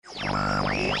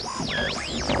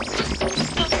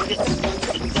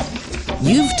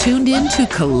You've tuned in to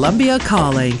Colombia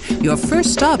Calling, your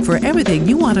first stop for everything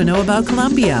you want to know about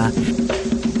Colombia.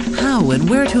 How and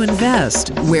where to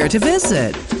invest, where to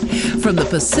visit. From the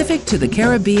Pacific to the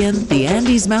Caribbean, the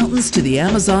Andes Mountains to the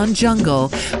Amazon jungle,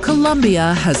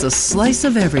 Colombia has a slice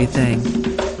of everything.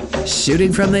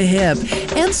 Shooting from the hip,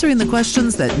 answering the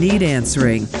questions that need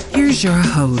answering. Here's your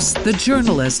host, the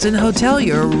journalist and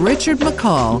hotelier Richard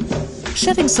McCall,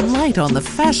 shedding some light on the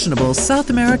fashionable South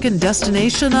American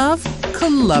destination of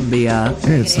Colombia.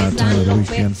 It's that time of the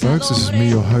weekend, folks. This is me,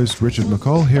 your host, Richard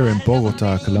McCall, here in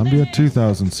Bogota, Colombia,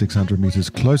 2,600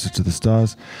 meters closer to the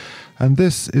stars. And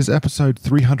this is episode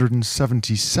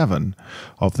 377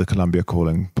 of the Colombia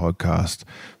Calling podcast.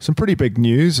 Some pretty big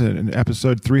news in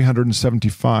episode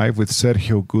 375 with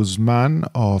Sergio Guzman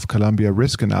of Colombia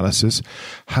Risk Analysis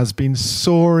has been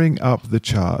soaring up the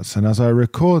charts. And as I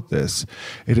record this,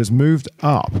 it has moved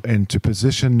up into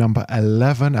position number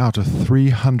 11 out of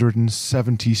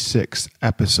 376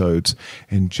 episodes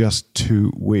in just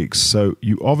 2 weeks. So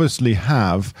you obviously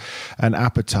have an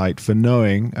appetite for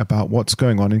knowing about what's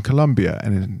going on in Colombia,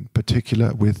 and in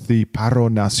particular with the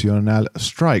Paro Nacional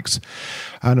strikes.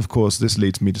 And of course, this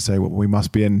leads me to say, well, we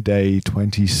must be in day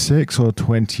 26 or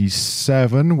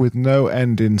 27 with no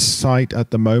end in sight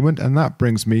at the moment. And that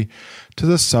brings me to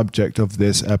the subject of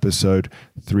this episode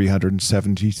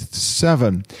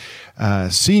 377.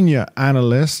 Senior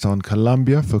analyst on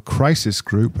Colombia for Crisis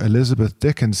Group, Elizabeth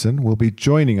Dickinson, will be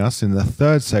joining us in the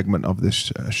third segment of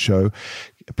this show,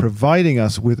 providing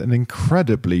us with an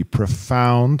incredibly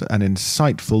profound and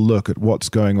insightful look at what's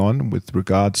going on with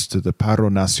regards to the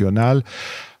Paro Nacional,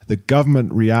 the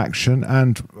government reaction,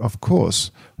 and, of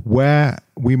course, where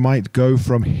we might go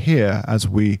from here as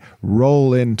we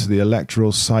roll into the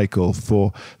electoral cycle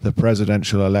for the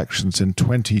presidential elections in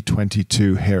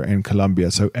 2022 here in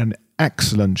Colombia. So an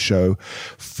excellent show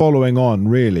following on,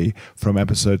 really, from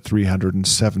episode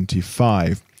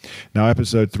 375. Now,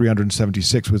 episode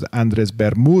 376 was Andres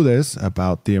Bermudez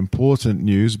about the important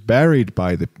news buried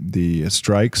by the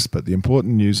strikes, but the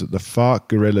important news that the FARC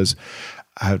guerrillas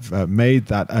have made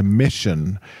that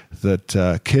admission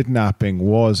that kidnapping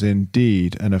was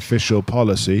indeed an official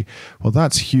policy. Well,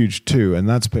 that's huge too, and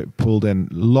that's pulled in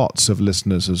lots of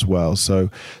listeners as well. So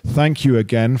thank you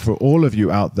again for all of you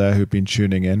out there who've been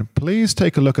tuning in. Please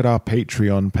take a look at our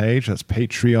Patreon page. That's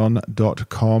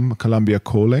patreon.com, Colombia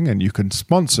Calling, and you can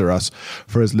sponsor us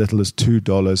for as little as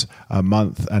 $2 a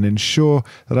month and ensure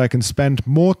that I can spend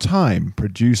more time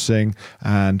producing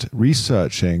and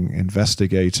researching,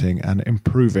 investigating, and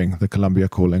improving the Colombia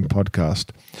Calling podcast.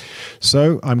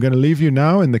 So I'm going to leave you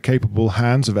now in the capable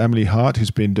hands of Emily Hart, who's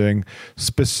been doing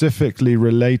specifically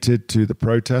related to the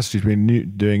protests. She's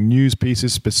been doing news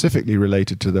pieces specifically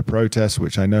related to the protests,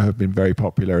 which I know have been very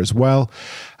popular as well.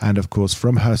 And of course,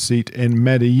 from her seat in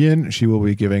Medellin, she will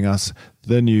be giving us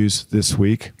the news this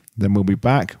week. Then we'll be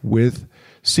back with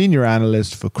Senior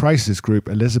Analyst for Crisis Group,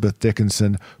 Elizabeth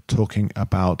Dickinson, talking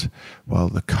about, well,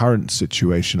 the current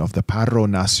situation of the Paro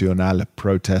Nacional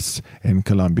protests in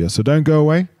Colombia. So don't go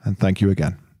away, and thank you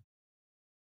again.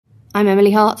 I'm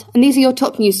Emily Hart, and these are your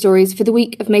top news stories for the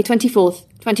week of May 24th,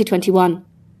 2021.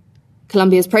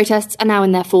 Colombia's protests are now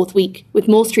in their fourth week, with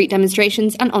more street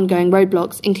demonstrations and ongoing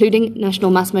roadblocks, including national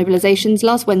mass mobilizations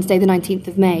last Wednesday, the 19th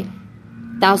of May.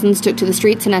 Thousands took to the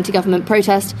streets in anti-government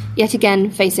protest, yet again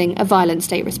facing a violent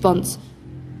state response.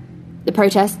 The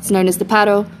protests, known as the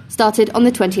Paro, started on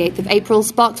the 28th of April,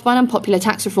 sparked by an unpopular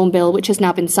tax reform bill which has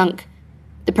now been sunk.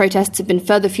 The protests have been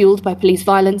further fueled by police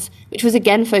violence, which was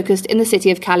again focused in the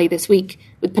city of Cali this week,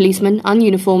 with policemen,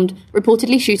 ununiformed,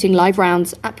 reportedly shooting live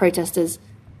rounds at protesters.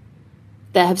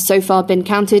 There have so far been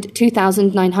counted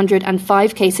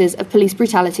 2,905 cases of police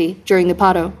brutality during the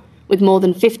Paro, with more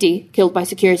than 50 killed by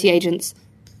security agents.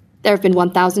 There have been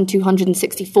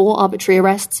 1,264 arbitrary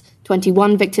arrests,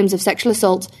 21 victims of sexual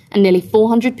assault, and nearly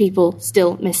 400 people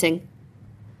still missing.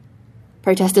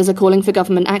 Protesters are calling for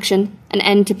government action, an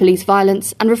end to police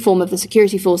violence, and reform of the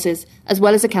security forces, as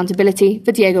well as accountability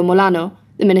for Diego Molano,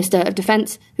 the Minister of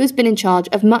Defense, who has been in charge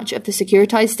of much of the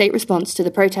securitized state response to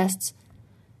the protests.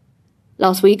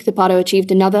 Last week, the Paro achieved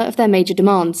another of their major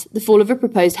demands, the fall of a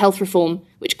proposed health reform,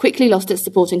 which quickly lost its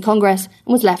support in Congress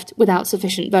and was left without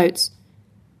sufficient votes.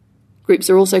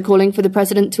 Groups are also calling for the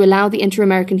president to allow the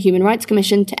Inter-American Human Rights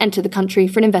Commission to enter the country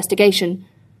for an investigation.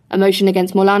 A motion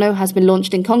against Molano has been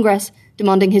launched in Congress,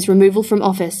 demanding his removal from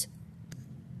office.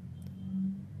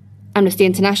 Amnesty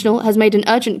International has made an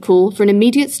urgent call for an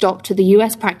immediate stop to the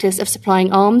US practice of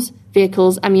supplying arms,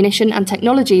 vehicles, ammunition and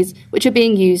technologies which are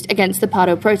being used against the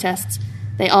Paro protests.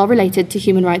 They are related to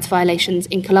human rights violations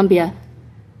in Colombia.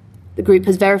 The The group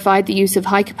has verified the use of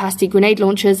high-capacity grenade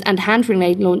launchers and hand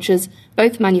grenade launchers,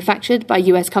 both manufactured by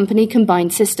US company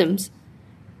Combined Systems.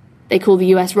 They call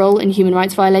the US role in human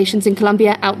rights violations in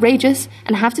Colombia outrageous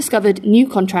and have discovered new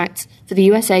contracts for the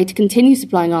USA to continue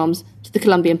supplying arms to the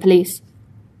Colombian police.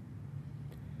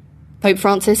 Pope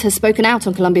Francis has spoken out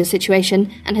on Colombia's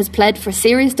situation and has pled for a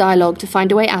serious dialogue to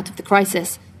find a way out of the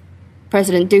crisis.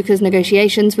 President Duque's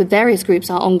negotiations with various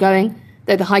groups are ongoing,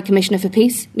 though the High Commissioner for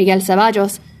Peace, Miguel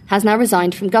Ceballos, has now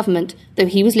resigned from government, though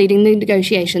he was leading the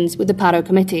negotiations with the Paro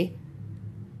Committee.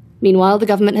 Meanwhile, the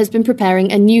government has been preparing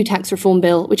a new tax reform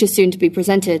bill, which is soon to be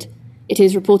presented. It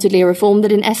is reportedly a reform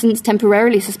that in essence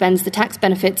temporarily suspends the tax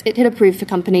benefits it had approved for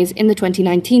companies in the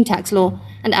 2019 tax law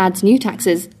and adds new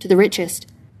taxes to the richest.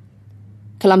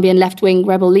 Colombian left-wing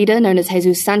rebel leader known as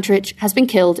Jesus Santrich has been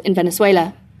killed in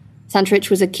Venezuela. Santrich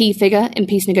was a key figure in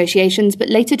peace negotiations but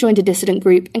later joined a dissident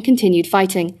group and continued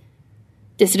fighting.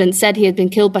 Dissidents said he had been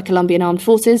killed by Colombian armed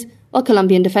forces, while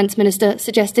Colombian Defense Minister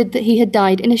suggested that he had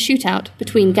died in a shootout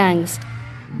between gangs.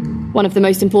 One of the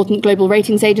most important global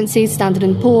ratings agencies, Standard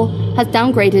 & Poor's, has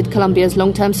downgraded Colombia's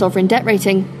long-term sovereign debt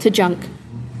rating to junk.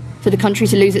 For the country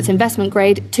to lose its investment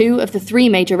grade, 2 of the 3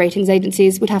 major ratings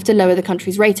agencies would have to lower the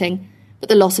country's rating, but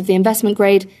the loss of the investment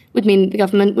grade would mean the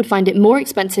government would find it more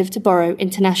expensive to borrow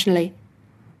internationally.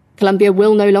 Colombia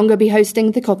will no longer be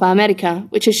hosting the Copa America,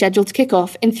 which is scheduled to kick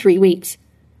off in 3 weeks.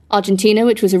 Argentina,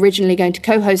 which was originally going to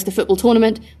co-host the football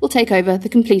tournament, will take over the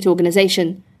complete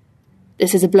organisation.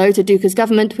 This is a blow to Duque's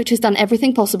government, which has done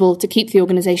everything possible to keep the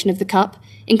organisation of the Cup,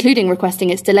 including requesting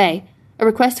its delay, a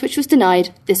request which was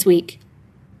denied this week.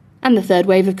 And the third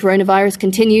wave of coronavirus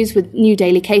continues with new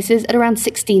daily cases at around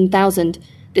 16,000.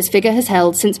 This figure has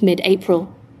held since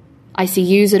mid-April.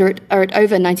 ICUs are at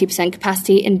over 90%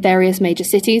 capacity in various major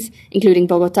cities, including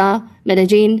Bogotá,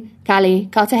 Medellín, Cali,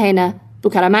 Cartagena,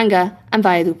 Bucaramanga, and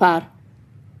Valledupar.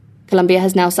 Colombia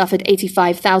has now suffered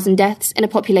 85,000 deaths in a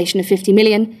population of 50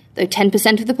 million, though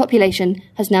 10% of the population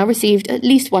has now received at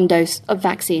least 1 dose of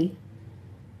vaccine.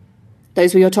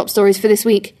 Those were your top stories for this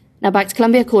week. Now back to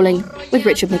Colombia Calling with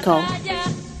Richard McCall.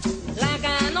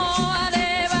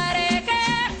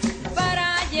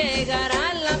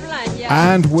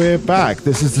 And we're back.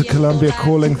 This is the Colombia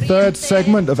Calling third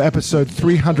segment of episode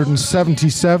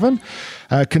 377.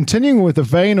 Continuing with the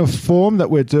vein of form that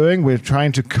we're doing, we're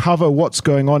trying to cover what's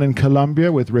going on in Colombia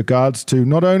with regards to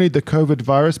not only the COVID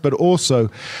virus, but also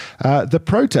the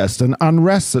protest and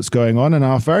unrest that's going on. And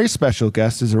our very special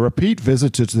guest is a repeat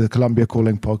visitor to the Colombia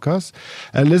Calling podcast.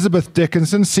 Elizabeth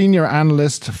Dickinson, senior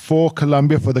analyst for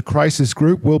Colombia for the Crisis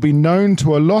Group, will be known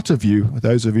to a lot of you,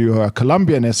 those of you who are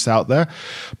Colombianists out there,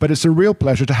 but it's a real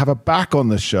pleasure to have her back on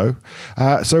the show.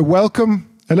 So welcome,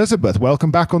 Elizabeth.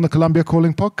 Welcome back on the Colombia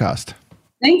Calling podcast.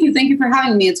 Thank you. Thank you for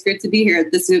having me. It's great to be here.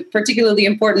 This is a particularly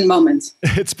important moment.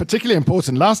 It's particularly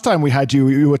important. Last time we had you,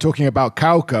 you were talking about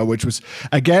Cauca, which was,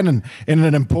 again, in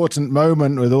an important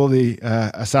moment with all the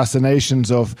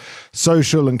assassinations of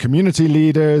social and community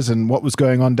leaders and what was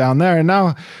going on down there. And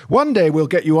now, one day, we'll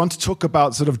get you on to talk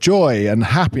about sort of joy and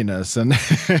happiness and,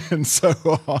 and so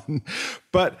on.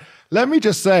 But let me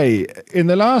just say, in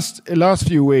the last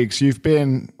few weeks, you've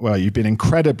been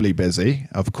incredibly busy,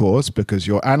 of course, because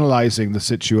you're analyzing the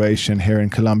situation here in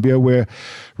Colombia. We're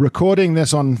recording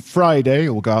this on Friday,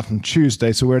 or go out on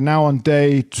Tuesday, so we're now on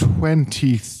day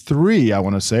 23, I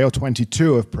want to say, or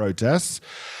 22 of protests.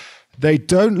 They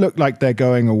don't look like they're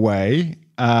going away.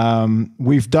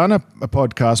 We've done a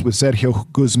podcast with Sergio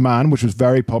Guzman, which was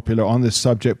very popular on this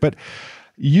subject, but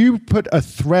you put a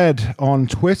thread on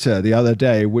Twitter the other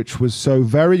day, which was so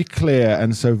very clear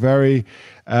and so very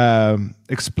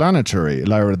explanatory,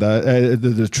 Lara,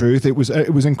 the truth. It was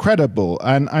incredible.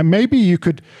 And maybe you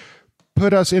could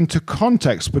put us into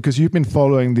context, because you've been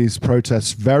following these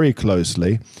protests very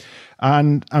closely.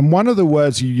 And one of the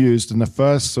words you used in the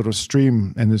first sort of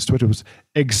stream in this Twitter was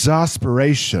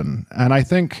exasperation. And I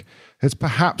think it's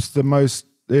perhaps the most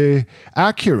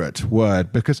accurate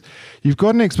word, because you've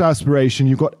got an exasperation.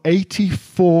 You've got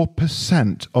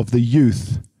 84% of the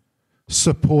youth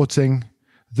supporting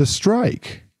the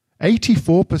strike.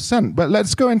 84%. But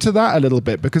let's go into that a little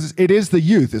bit, because it is the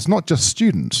youth. It's not just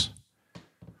students.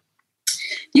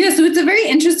 Yeah, so it's a very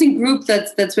interesting group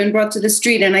that's been brought to the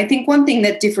street. And I think one thing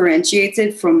that differentiates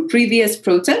it from previous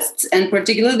protests, and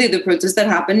particularly the protests that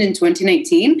happened in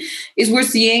 2019, is we're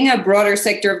seeing a broader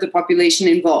sector of the population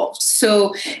involved.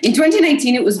 So in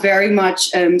 2019, it was very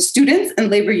much students and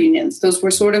labor unions. Those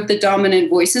were sort of the dominant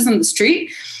voices on the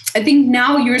street. I think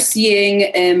now you're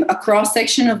seeing a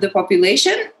cross-section of the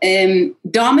population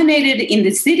dominated in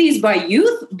the cities by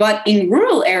youth, but in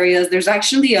rural areas, there's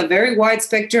actually a very wide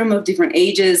spectrum of different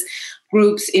ages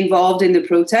groups involved in the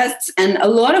protests. And a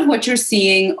lot of what you're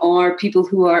seeing are people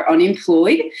who are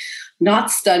unemployed,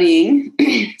 not studying,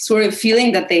 sort of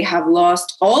feeling that they have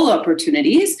lost all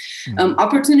opportunities,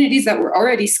 opportunities that were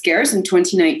already scarce in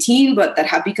 2019, but that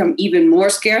have become even more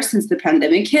scarce since the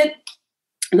pandemic hit.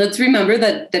 Let's remember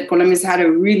that Colombia's had a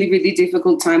really, really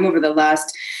difficult time over the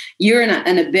last year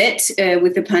and a bit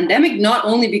with the pandemic, not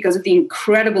only because of the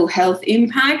incredible health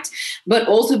impact, but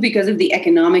also because of the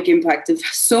economic impact of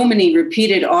so many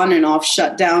repeated on and off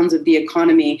shutdowns of the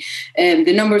economy.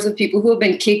 The numbers of people who have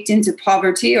been kicked into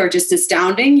poverty are just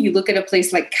astounding. You look at a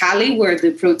place like Cali, where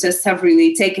the protests have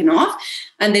really taken off,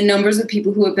 and the numbers of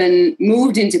people who have been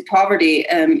moved into poverty,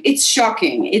 it's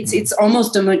shocking. It's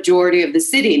almost a majority of the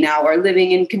city now are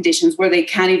living in conditions where they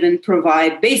can't even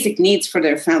provide basic needs for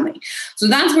their family. So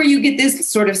that's where you get this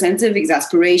sort of sense of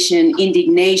exasperation,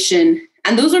 indignation.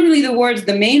 And those are really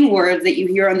the main words that you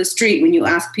hear on the street when you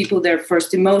ask people their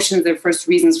first emotions, their first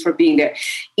reasons for being there.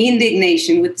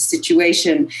 Indignation with the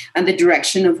situation and the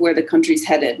direction of where the country's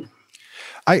headed.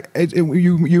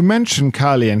 You mentioned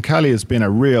Cali, and Cali has been a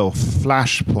real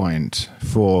flashpoint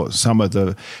for some of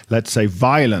the, let's say,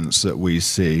 violence that we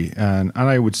see. And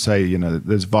I would say,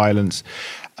 there's violence.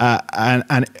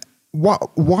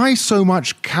 Why so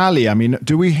much Cali? I mean,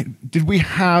 did we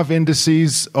have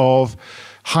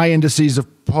high indices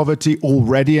of poverty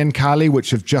already in Cali, which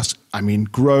have just,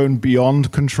 grown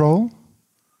beyond control?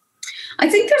 I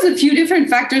think there's a few different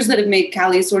factors that have made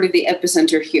Cali sort of the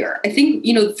epicenter here. I think,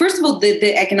 first of all,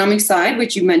 the economic side,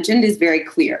 which you mentioned, is very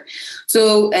clear.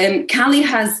 So Cali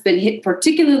has been hit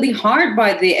particularly hard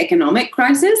by the economic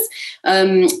crisis.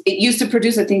 It used to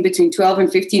produce, I think, between 12 and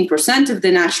 15% of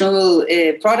the national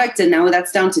product, and now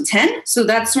that's down to 10. So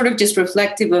that's sort of just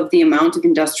reflective of the amount of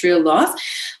industrial loss,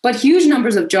 but huge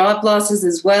numbers of job losses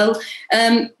as well.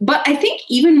 But I think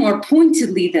even more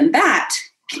pointedly than that,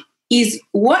 is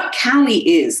what Cali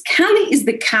is. Cali is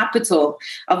the capital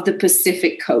of the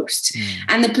Pacific Coast.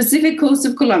 And the Pacific Coast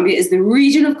of Colombia is the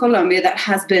region of Colombia that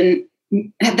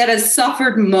has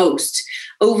suffered most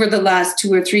over the last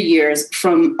 2 or 3 years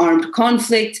from armed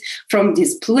conflict, from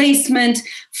displacement,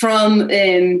 from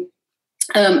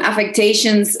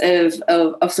affectations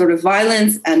of sort of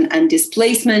violence and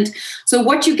displacement. So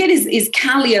what you get is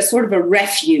Cali as sort of a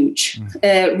refuge,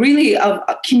 really of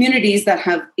communities that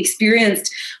have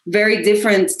experienced very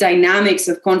different dynamics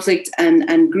of conflict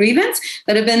and grievance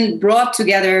that have been brought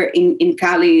together in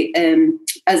Cali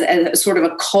as a sort of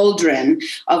a cauldron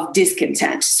of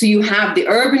discontent. So you have the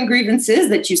urban grievances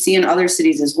that you see in other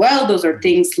cities as well. Those are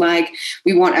things like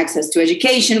we want access to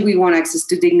education, we want access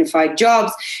to dignified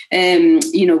jobs,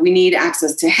 we need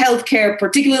access to healthcare,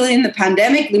 particularly in the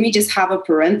pandemic. Let me just have a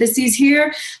parenthesis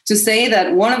here to say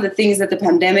that one of the things that the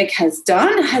pandemic has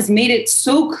done has made it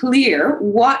so clear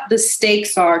what the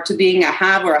stakes are to being a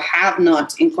have or a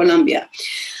have-not in Colombia.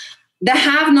 The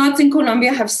have-nots in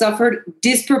Colombia have suffered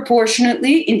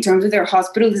disproportionately in terms of their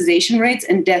hospitalization rates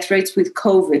and death rates with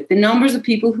COVID. The numbers of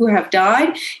people who have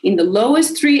died in the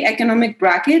lowest 3 economic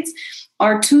brackets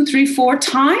are 2, 3, 4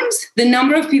 times the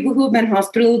number of people who have been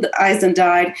hospitalized and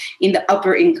died in the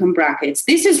upper income brackets.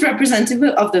 This is representative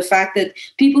of the fact that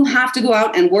people have to go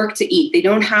out and work to eat. They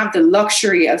don't have the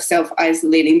luxury of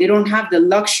self-isolating. They don't have the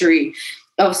luxury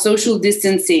of social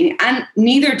distancing, and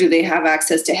neither do they have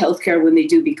access to healthcare when they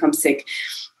do become sick.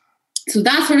 So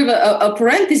that's sort of a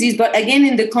parenthesis. But again,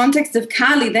 in the context of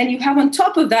Cali, then you have on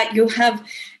top of that, you have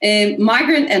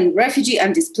migrant and refugee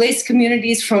and displaced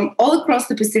communities from all across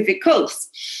the Pacific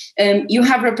Coast. You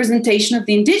have representation of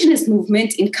the indigenous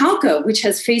movement in Cauca, which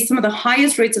has faced some of the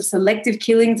highest rates of selective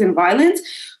killings and violence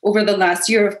over the last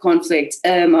year of conflict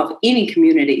of any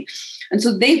community. And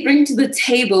so they bring to the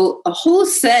table a whole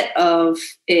set of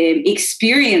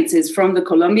experiences from the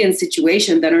Colombian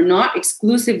situation that are not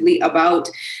exclusively about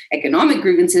economic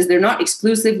grievances. They're not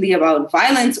exclusively about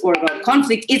violence or about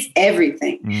conflict. It's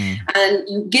everything. And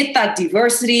you get that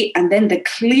diversity and then the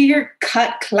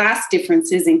clear-cut class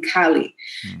differences in Cali.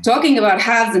 Talking about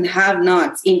haves and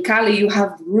have-nots, in Cali you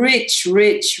have rich,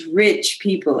 rich, rich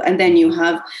people, and then you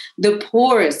have the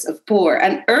poorest of poor.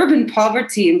 And urban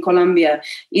poverty in Colombia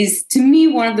is, to me,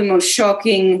 one of the most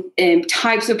shocking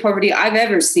types of poverty I've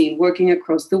ever seen working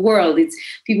across the world. It's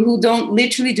people who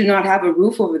literally do not have a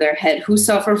roof over their head, who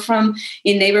suffer from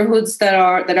in neighborhoods that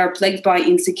are plagued by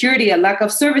insecurity, a lack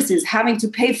of services, having to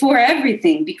pay for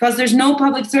everything because there's no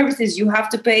public services. You have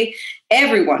to pay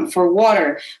everyone for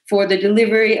water, for the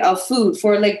delivery of food,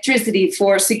 for electricity,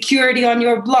 for security on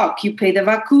your block. You pay the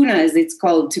vacuna, as it's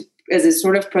called, as a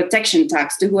sort of protection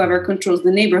tax to whoever controls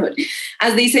the neighborhood.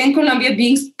 As they say in Colombia,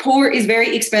 being poor is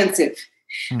very expensive.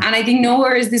 And I think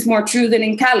nowhere is this more true than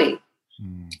in Cali.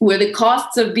 where the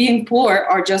costs of being poor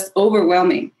are just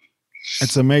overwhelming.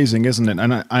 It's amazing, isn't it?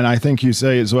 And I think you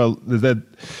say as well that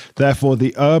therefore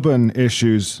the urban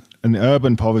issues and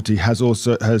urban poverty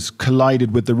has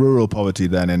collided with the rural poverty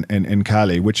then in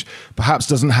Cali, which perhaps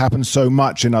doesn't happen so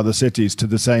much in other cities to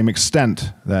the same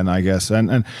extent then, I guess.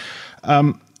 And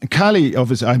Cali,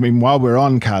 obviously, I mean, while we're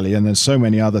on Cali, and there's so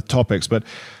many other topics, but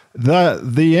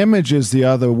the images the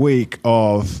other week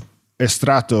of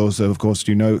estratos, of course,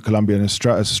 you know, Colombia is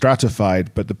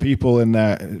stratified, but the people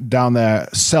down there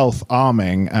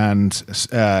self-arming and,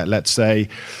 let's say,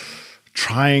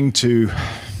 trying to,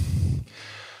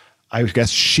 I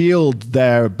guess, shield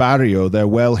their barrio, their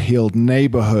well-heeled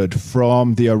neighborhood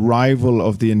from the arrival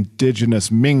of the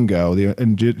indigenous Minga.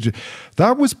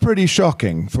 That was pretty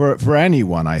shocking for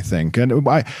anyone, I think. And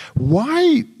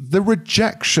why the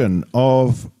rejection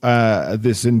of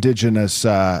this indigenous,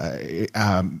 kind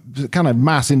of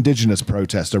mass indigenous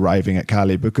protest arriving at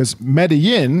Cali? Because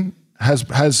Medellin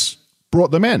has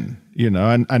brought them in, you know,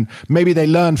 and maybe they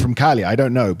learned from Cali, I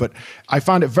don't know. But I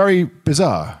found it very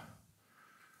bizarre.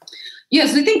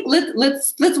 Yes, I think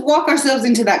let's walk ourselves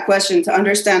into that question to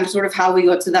understand sort of how we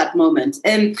got to that moment.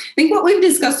 And I think what we've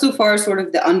discussed so far is sort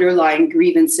of the underlying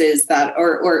grievances that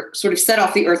or sort of set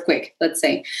off the earthquake, let's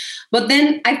say. But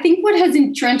then I think what has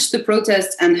entrenched the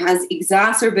protests and has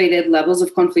exacerbated levels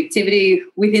of conflictivity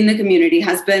within the community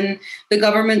has been the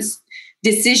government's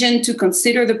decision to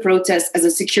consider the protests as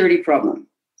a security problem.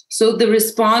 So the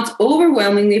response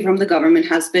overwhelmingly from the government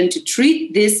has been to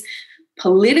treat this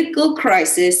political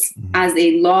crisis as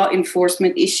a law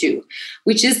enforcement issue,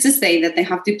 which is to say that they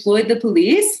have deployed the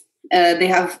police, they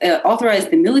have authorized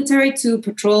the military to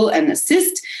patrol and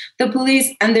assist the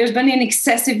police, and there's been an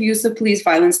excessive use of police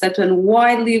violence that's been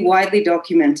widely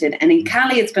documented. And in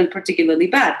Cali, it's been particularly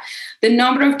bad. The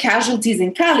number of casualties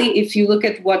in Cali, if you look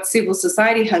at what civil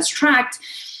society has tracked,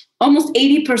 almost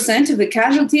 80% of the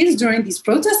casualties during these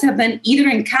protests have been either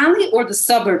in Cali or the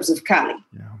suburbs of Cali.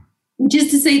 Yeah. Which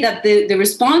is to say that the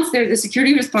response there, the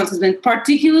security response has been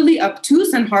particularly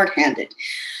obtuse and hard-handed.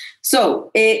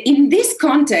 So in this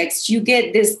context, you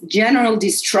get this general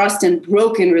distrust and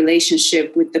broken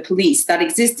relationship with the police that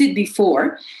existed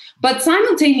before. But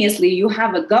simultaneously, you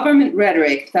have a government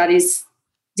rhetoric that is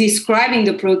describing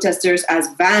the protesters as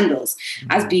vandals,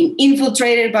 as being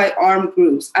infiltrated by armed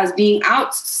groups, as being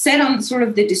set on sort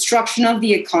of the destruction of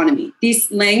the economy.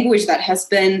 This language that has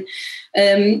been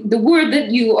the word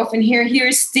that you often hear here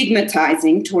is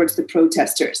stigmatizing towards the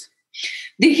protesters.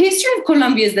 The history of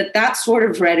Colombia is that sort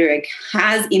of rhetoric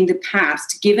has in the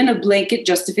past given a blanket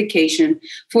justification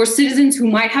for citizens who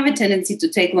might have a tendency to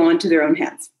take law into their own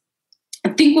hands. I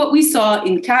think what we saw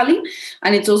in Cali,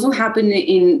 and it's also happened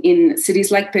in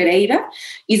cities like Pereira,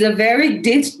 is a very,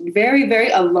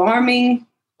 very alarming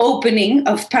opening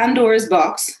of Pandora's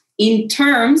box in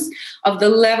terms of the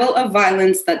level of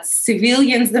violence that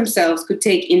civilians themselves could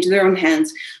take into their own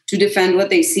hands to defend what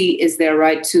they see is their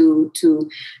right to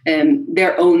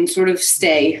their own sort of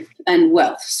stay and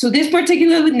wealth. So this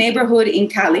particular neighborhood in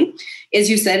Cali, as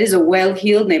you said, is a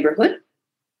well-heeled neighborhood.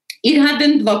 It had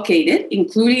been blockaded,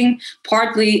 including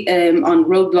partly on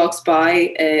roadblocks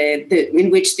in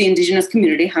which the indigenous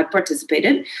community had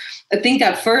participated. I think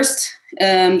at first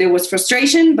there was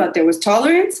frustration, but there was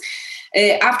tolerance.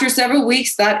 After several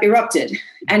weeks, that erupted.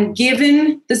 And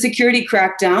given the security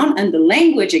crackdown and the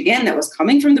language, again, that was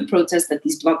coming from the protests, that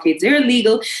these blockades are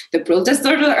illegal, the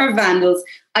protesters are vandals,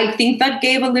 I think that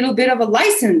gave a little bit of a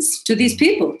license to these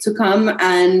people to come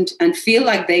and feel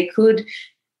like they could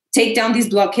take down these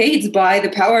blockades by the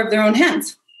power of their own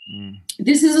hands.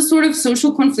 This is a sort of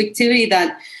social conflictivity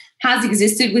that has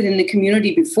existed within the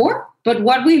community before. But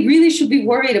what we really should be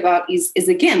worried about is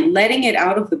again, letting it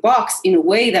out of the box in a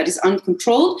way that is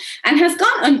uncontrolled and has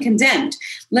gone uncondemned.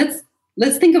 Let's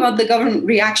think about the government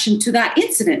reaction to that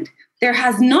incident. There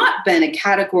has not been a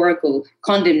categorical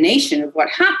condemnation of what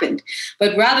happened,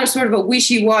 but rather sort of a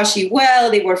wishy-washy, well,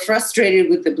 they were frustrated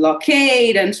with the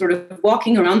blockade and sort of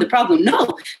walking around the problem.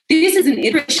 No, this is an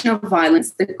iteration of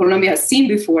violence that Colombia has seen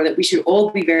before that we should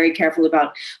all be very careful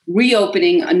about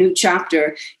reopening a new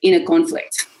chapter in a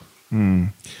conflict.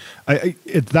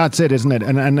 That's it, isn't it?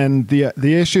 And then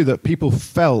the issue that people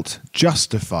felt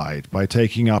justified by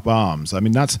taking up arms. I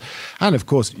mean, and of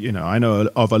course, you know, I know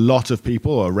of a lot of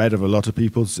people, or read of a lot of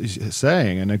people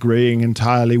saying and agreeing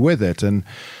entirely with it. And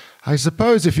I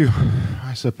suppose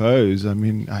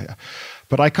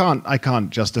but I can't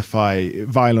justify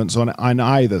violence on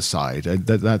either side.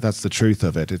 That's the truth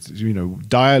of it. It's, you know,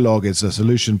 dialogue is a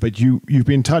solution. But you've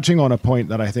been touching on a point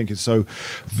that I think is so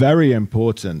very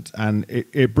important, and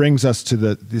it brings us to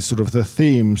the sort of the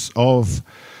themes of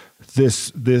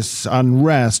this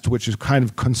unrest, which is kind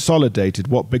of consolidated.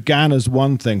 What began as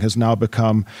one thing has now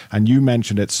become, and you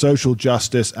mentioned it, social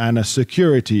justice and a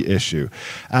security issue.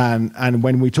 And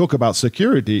when we talk about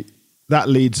security, that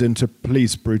leads into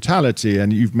police brutality.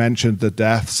 And you've mentioned the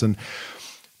deaths. And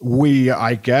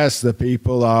I guess the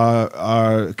people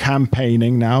are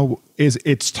campaigning now.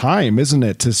 It's time, isn't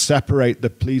it, to separate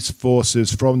the police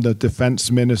forces from the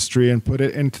defense ministry and put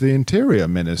it into the interior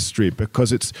ministry,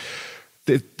 because it's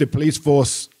the police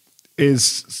force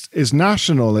is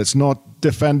national. It's not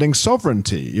defending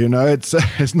sovereignty.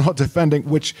 It's not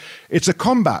defending, it's a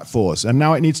combat force, and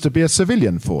now it needs to be a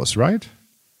civilian force, right?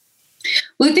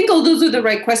 Well, I think all those are the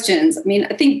right questions. I mean,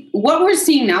 I think what we're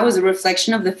seeing now is a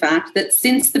reflection of the fact that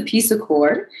since the peace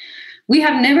accord, we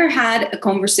have never had a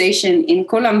conversation in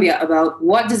Colombia about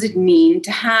what does it mean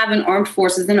to have an armed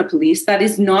forces and a police that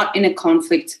is not in a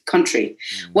conflict country.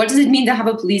 What does it mean to have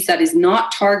a police that is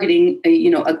not targeting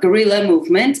a guerrilla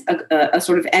movement, a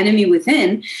sort of enemy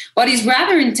within, but is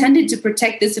rather intended to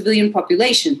protect the civilian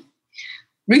population?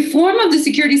 Reform of the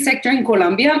security sector in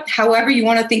Colombia, however you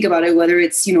want to think about it, whether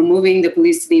it's moving the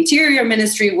police to the interior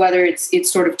ministry, whether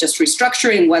it's sort of just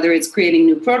restructuring, whether it's creating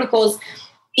new protocols,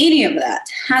 any of that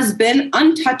has been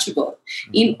untouchable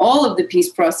in all of the peace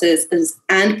processes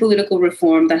and political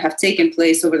reform that have taken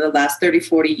place over the last 30,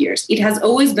 40 years. It has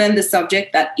always been the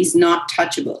subject that is not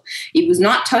touchable. It was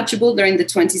not touchable during the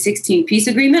 2016 peace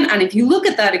agreement. And if you look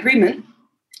at that agreement,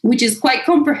 which is quite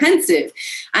comprehensive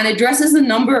and addresses a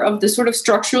number of the sort of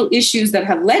structural issues that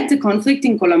have led to conflict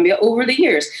in Colombia over the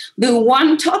years, the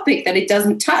one topic that it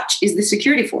doesn't touch is the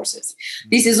security forces.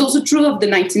 This is also true of the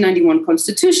 1991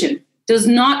 Constitution. Does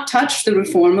not touch the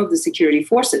reform of the security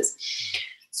forces.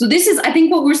 So this is, I think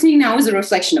what we're seeing now is a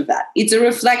reflection of that. It's a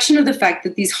reflection of the fact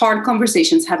that these hard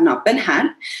conversations have not been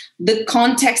had. The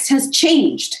context has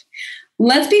changed.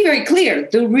 Let's be very clear.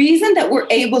 The reason that we're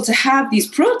able to have these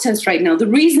protests right now, the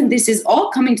reason this is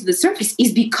all coming to the surface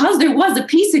is because there was a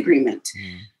peace agreement.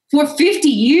 For 50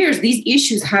 years, these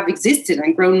issues have existed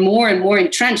and grown more and more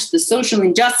entrenched. The social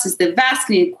injustice, the vast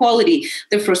inequality,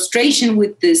 the frustration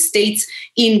with the state's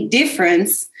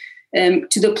indifference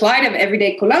to the plight of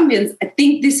everyday Colombians. I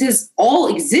think this has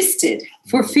all existed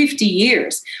for 50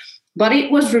 years. But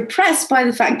it was repressed by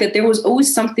the fact that there was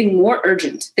always something more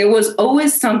urgent. There was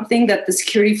always something that the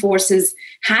security forces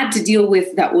had to deal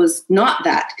with that was not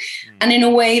that. And in a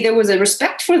way, there was a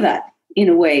respect for that, in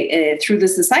a way, through the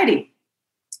society.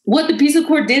 What the peace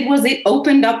accord did was it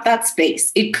opened up that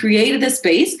space. It created a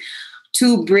space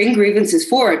to bring grievances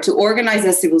forward, to organize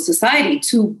as civil society,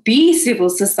 to be civil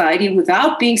society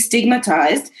without being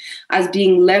stigmatized as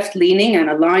being left-leaning and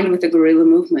aligned with the guerrilla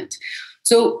movement.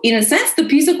 So in a sense, the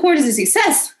peace accord is a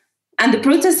success, and the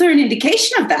protests are an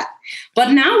indication of that.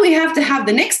 But now we have to have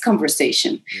the next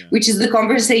conversation, which is the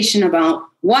conversation about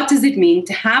what does it mean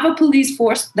to have a police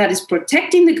force that is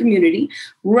protecting the community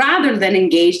rather than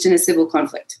engaged in a civil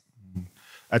conflict.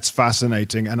 That's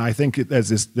fascinating. And I think there's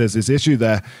this issue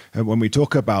there when we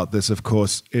talk about this, of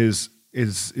course, is the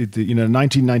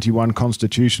 1991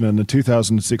 Constitution and the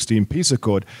 2016 peace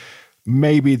accord.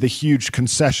 Maybe the huge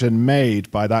concession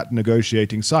made by that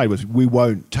negotiating side was we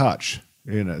won't touch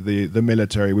the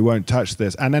military, we won't touch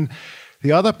this. And then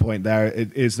the other point there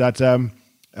is that,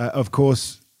 of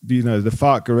course, the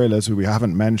FARC guerrillas, who we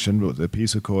haven't mentioned, the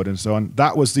peace accord and so on,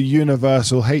 that was the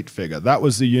universal hate figure. That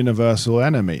was the universal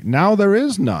enemy. Now there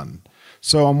is none.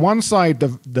 So on one side,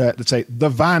 let's say the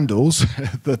vandals,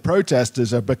 the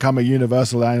protesters have become a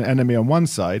universal enemy on one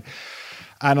side.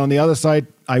 And on the other side,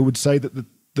 I would say that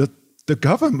the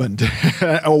government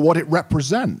or what it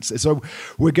represents. So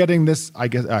we're getting this, I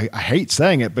guess, I hate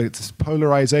saying it, but it's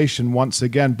polarization once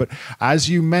again. But as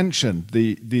you mentioned,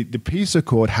 the peace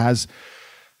accord has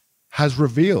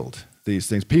revealed these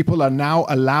things. People are now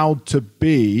allowed to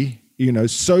be,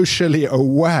 socially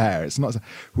aware. It's not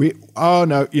we've got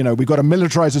to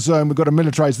militarize the zone, we've got to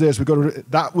militarize this,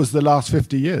 that was the last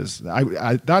 50 years.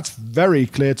 That's very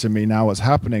clear to me now what's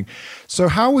happening. So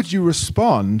how would you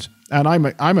respond? And I'm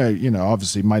a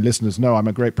obviously my listeners know I'm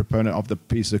a great proponent of the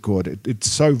peace accord. It's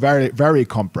so very, very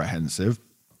comprehensive.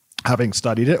 Having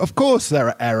studied it, of course there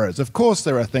are errors. Of course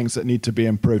there are things that need to be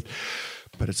improved.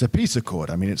 But it's a peace accord.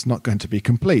 I mean, it's not going to be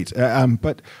complete.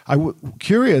 But I'm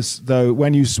curious, though,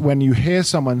 when you hear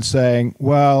someone saying,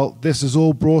 well, this is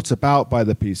all brought about by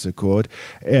the peace accord,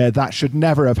 that should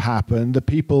never have happened. The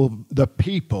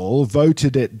people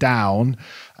voted it down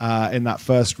in that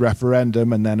first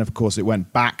referendum. And then, of course, it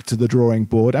went back to the drawing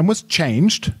board and was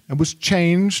changed.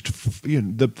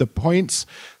 The points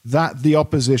that the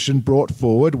opposition brought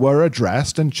forward were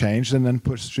addressed and changed and then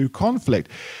pushed through conflict.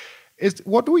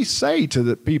 what do we say to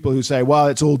the people who say, well,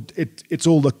 it's all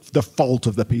the fault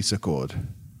of the peace accord?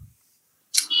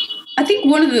 I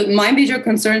think one of my major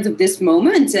concerns of this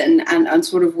moment and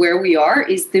sort of where we are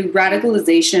is the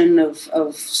radicalization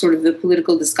of sort of the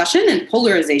political discussion and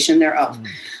polarization thereof.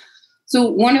 So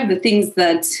one of the things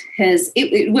that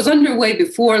it was underway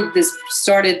before this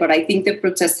started, but I think the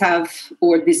protests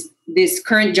this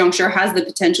current juncture has the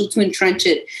potential to entrench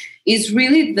it, is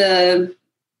really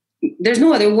there's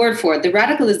no other word for it, the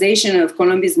radicalization of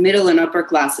Colombia's middle and upper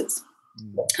classes,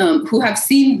 who have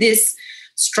seen this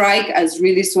strike as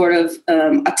really sort of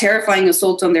a terrifying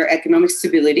assault on their economic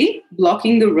stability,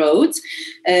 blocking the roads,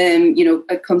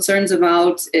 concerns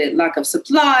about lack of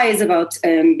supplies, about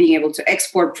being able to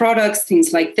export products,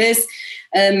 things like this.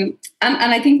 And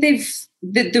I think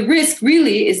the risk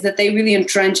really is that they really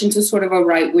entrench into sort of a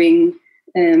right-wing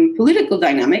political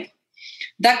dynamic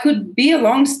that could be a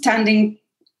long-standing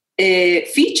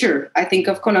feature, I think,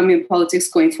 of Colombian politics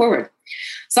going forward.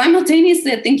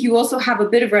 Simultaneously, I think you also have a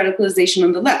bit of radicalization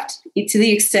on the left, to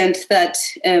the extent that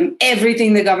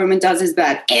everything the government does is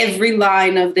bad. Every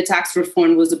line of the tax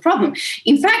reform was a problem.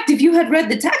 In fact, if you had read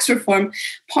the tax reform,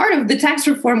 part of the tax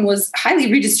reform was highly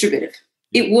redistributive.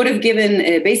 It would have given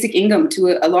a basic income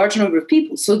to a large number of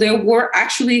people. So there were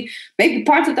actually maybe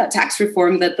parts of that tax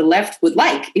reform that the left would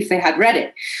like if they had read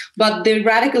it. But the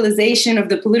radicalization of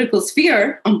the political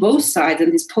sphere on both sides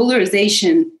and this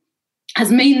polarization has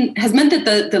meant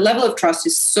that the level of trust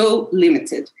is so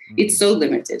limited. It's so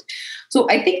limited. So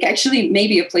I think actually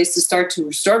maybe a place to start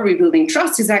rebuilding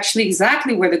trust is actually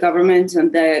exactly where the government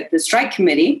and the strike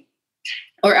committee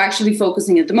are actually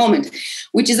focusing at the moment,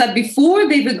 which is that before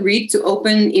they've agreed to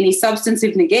open any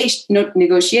substantive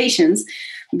negotiations,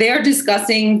 they're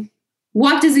discussing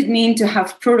what does it mean to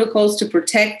have protocols to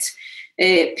protect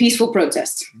peaceful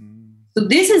protests. So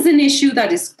this is an issue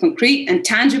that is concrete and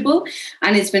tangible,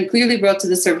 and it's been clearly brought to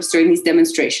the surface during these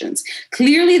demonstrations.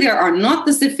 Clearly, there are not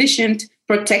the sufficient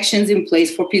protections in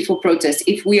place for peaceful protests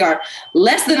if we are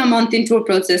less than a month into a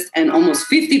protest and almost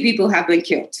 50 people have been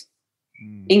killed,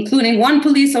 including one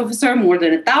police officer, more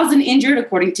than 1,000 injured,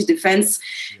 according to Defense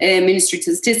Ministry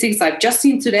statistics I've just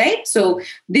seen today. So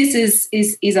this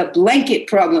is a blanket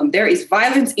problem. There is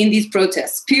violence in these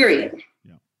protests, period.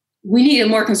 We need a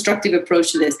more constructive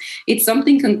approach to this. It's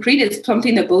something concrete. It's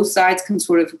something that both sides can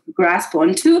sort of grasp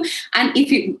onto. And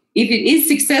if it is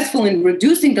successful in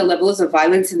reducing the levels of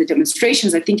violence in the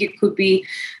demonstrations, I think it could be,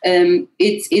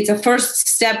 it's a first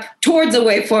step towards a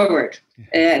way forward.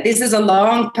 This is a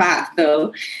long path,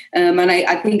 though. And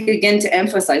I think, again, to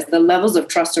emphasize, the levels of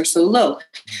trust are so low.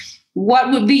 What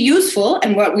would be useful,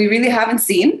 and what we really haven't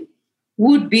seen,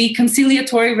 would be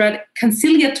conciliatory rhetoric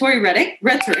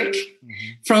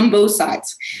from both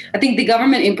sides. I think the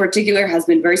government in particular has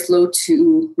been very slow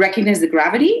to recognize the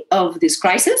gravity of this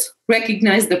crisis,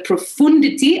 recognize the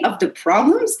profundity of the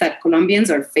problems that Colombians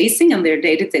are facing in their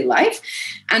day-to-day life,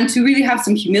 and to really have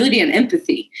some humility and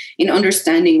empathy in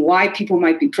understanding why people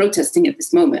might be protesting at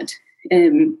this moment,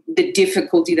 the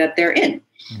difficulty that they're in.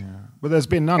 But there's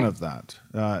been none of that.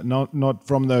 Not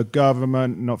from the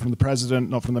government, not from the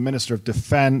president, not from the Minister of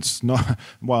Defense, not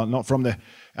from the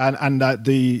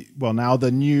now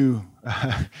the new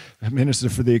Minister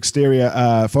for the Exterior,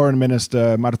 Foreign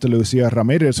Minister Marta Lucía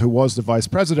Ramírez, who was the Vice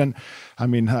President. I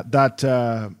mean, that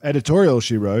editorial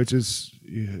she wrote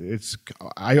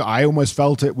I almost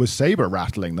felt it was saber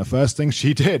rattling. The first thing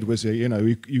she did was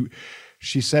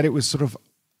she said it was sort of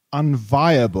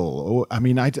unviable.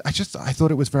 I thought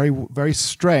it was very, very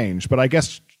strange. But I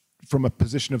guess from a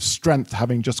position of strength,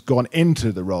 having just gone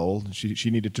into the role, she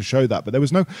needed to show that. But there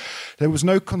was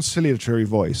no conciliatory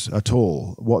voice at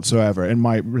all whatsoever. In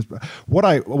what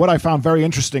I found very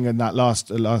interesting in that last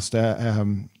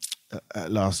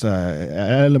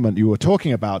element you were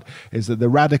talking about is that the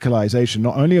radicalization,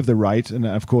 not only of the right, and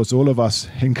of course all of us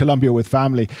in Colombia with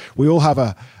family, we all have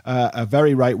a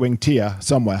very right-wing tia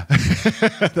somewhere.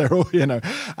 They're all,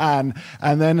 and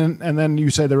then you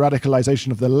say the radicalization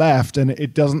of the left, and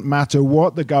it doesn't matter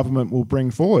what the government will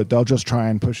bring forward, they'll just try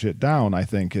and push it down. I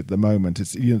think at the moment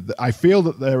I feel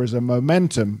that there is a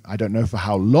momentum, I don't know for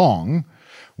how long,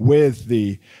 with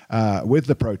the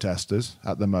protesters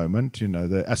at the moment,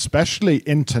 especially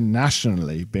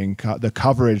internationally, being the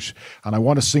coverage, and I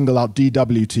want to single out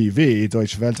DWTV,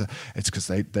 Deutsche Welle. It's because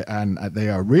they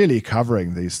are really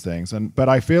covering these things. But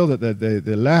I feel that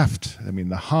the left,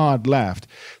 the hard left,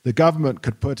 the government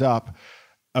could put up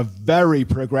a very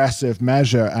progressive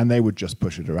measure and they would just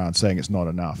push it around, saying it's not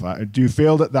enough. Do you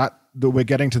feel that we're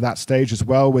getting to that stage as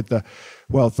well with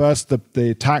first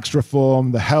the tax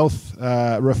reform, the health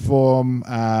reform,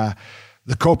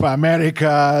 the Copa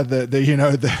America,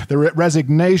 the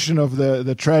resignation of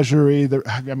the Treasury.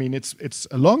 It's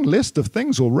a long list of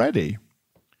things already.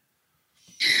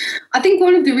 I think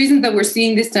one of the reasons that we're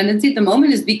seeing this tendency at the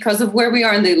moment is because of where we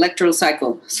are in the electoral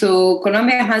cycle. So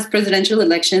Colombia has presidential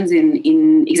elections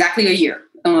in exactly a year,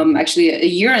 actually a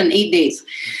year and 8 days.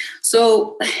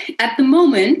 So at the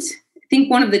moment, I think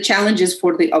one of the challenges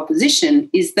for the opposition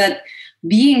is that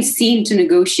being seen to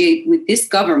negotiate with this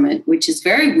government, which is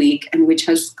very weak and which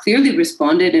has clearly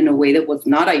responded in a way that was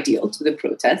not ideal to the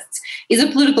protests, is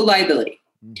a political liability.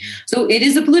 So it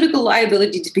is a political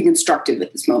liability to be constructive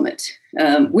at this moment,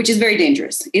 which is very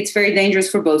dangerous. It's very dangerous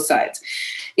for both sides.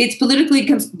 It's politically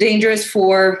dangerous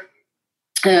for,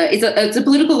 it's a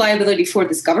political liability for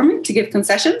this government to give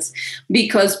concessions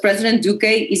because President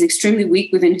Duque is extremely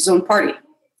weak within his own party.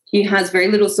 He has very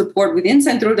little support within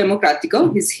Centro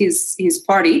Democrático, his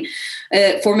party,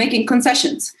 for making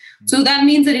concessions. So that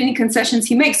means that any concessions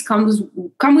he makes come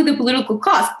with a political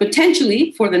cost,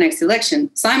 potentially for the next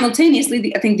election.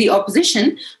 Simultaneously, I think the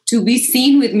opposition, to be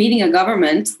seen with meeting a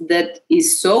government that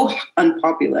is so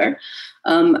unpopular,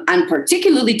 and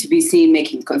particularly to be seen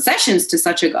making concessions to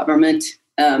such a government,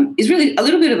 is really a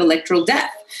little bit of electoral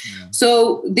death. Yeah.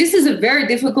 So this is a very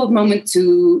difficult moment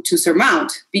to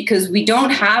surmount because we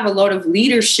don't have a lot of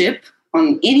leadership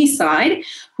on any side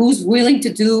who's willing to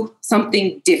do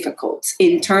something difficult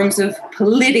in terms of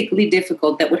politically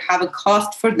difficult that would have a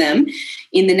cost for them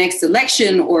in the next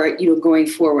election or going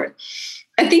forward.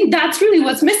 I think that's really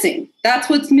what's missing. That's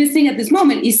what's missing at this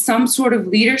moment is some sort of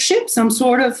leadership, some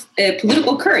sort of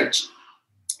political courage.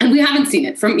 And we haven't seen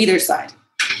it from either side.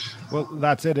 Well,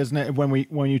 that's it, isn't it?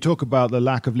 When you talk about the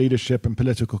lack of leadership and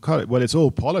political courage, well, it's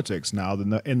all politics now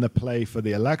in the play for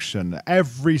the election.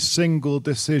 Every single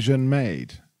decision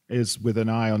made is with an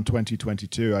eye on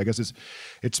 2022. I guess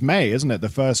it's May, isn't it? The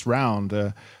first round,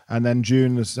 and then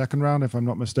June, the second round, if I'm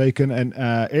not mistaken. And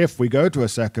if we go to a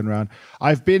second round,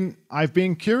 I've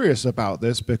been curious about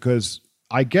this because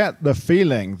I get the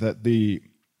feeling that the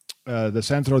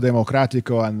Centro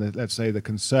Democrático and let's say the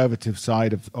conservative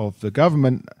side of the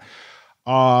government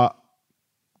are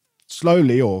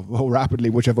slowly or rapidly,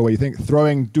 whichever way you think,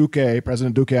 throwing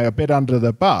President Duque a bit under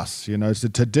the bus,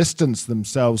 to distance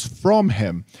themselves from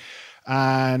him.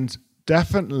 And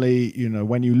definitely,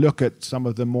 when you look at some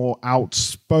of the more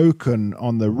outspoken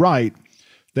on the right,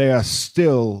 they are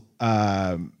still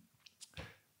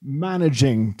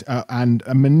managing and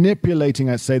manipulating,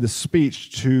 I'd say, the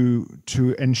speech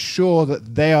to ensure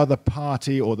that they are the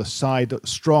party or the side that's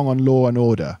strong on law and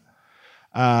order.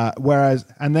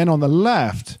 And then on the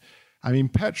left,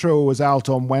 Petro was out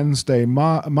on Wednesday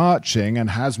marching and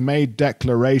has made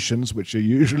declarations which are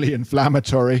usually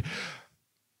inflammatory.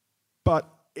 But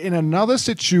in another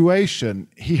situation,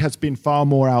 he has been far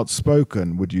more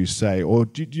outspoken, would you say? Or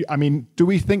do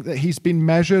we think that he's been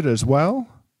measured as well?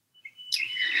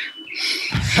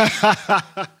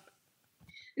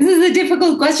 This is a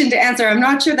difficult question to answer. I'm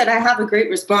not sure that I have a great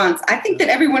response. I think that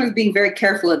everyone is being very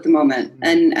careful at the moment.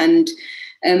 And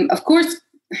of course,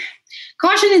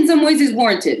 caution in some ways is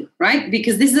warranted, right?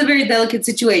 Because this is a very delicate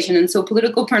situation. And so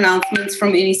political pronouncements from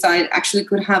any side actually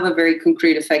could have a very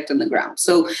concrete effect on the ground.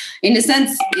 So in a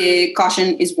sense,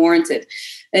 caution is warranted.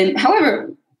 However,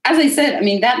 as I said,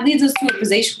 that leads us to a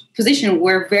position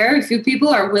where very few people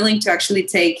are willing to actually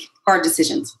take hard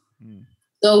decisions.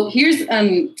 So here's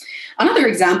another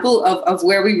example of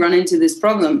where we run into this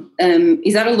problem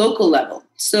is at a local level.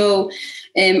 So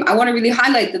I want to really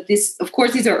highlight that of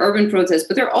course, these are urban protests,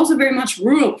 but they're also very much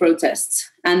rural protests.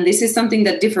 And this is something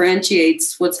that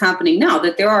differentiates what's happening now,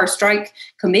 that there are strike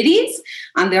committees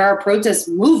and there are protest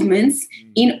movements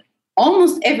in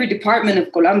almost every department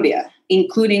of Colombia,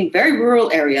 including very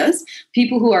rural areas,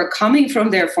 people who are coming from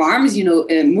their farms,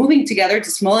 moving together to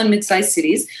small and mid-sized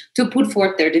cities to put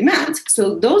forth their demands.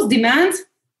 So those demands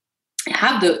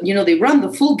have they run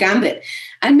the full gambit.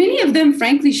 And many of them,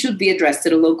 frankly, should be addressed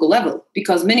at a local level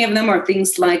because many of them are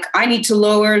things like, I need to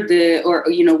lower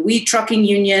we trucking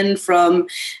union from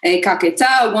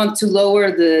Caquetá want to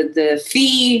lower the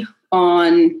fee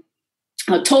on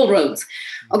toll roads.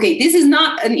 Okay, this is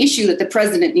not an issue that the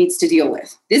president needs to deal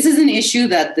with. This is an issue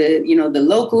that the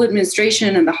local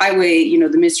administration and the highway,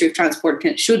 the Ministry of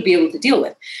Transport should be able to deal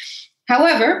with.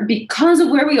 However, because of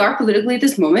where we are politically at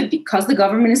this moment, because the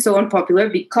government is so unpopular,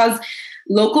 because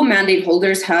local mandate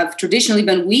holders have traditionally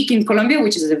been weak in Colombia,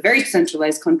 which is a very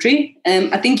centralized country,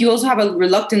 I think you also have a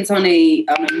reluctance on a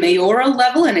mayoral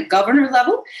level and a governor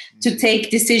level to take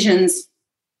decisions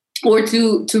or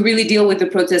to really deal with the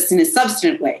protests in a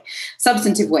substantive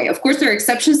way. Of course, there are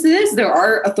exceptions to this. There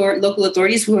are local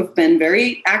authorities who have been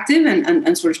very active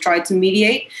and sort of tried to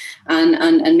mediate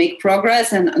and make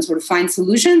progress and sort of find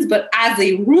solutions. But as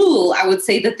a rule, I would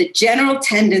say that the general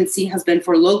tendency has been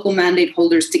for local mandate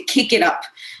holders to kick it up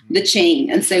the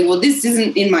chain and say, well, this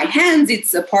isn't in my hands.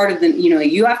 It's a part of the,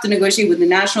 you have to negotiate with the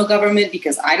national government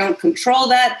because I don't control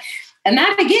that. And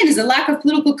that, again, is a lack of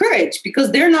political courage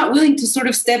because they're not willing to sort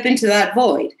of step into that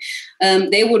void.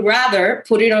 They would rather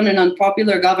put it on an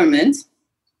unpopular government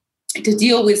to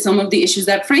deal with some of the issues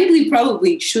that, frankly,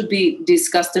 probably should be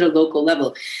discussed at a local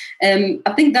level.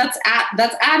 I think that's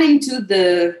adding to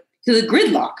the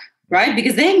gridlock, right?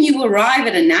 Because then you arrive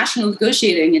at a national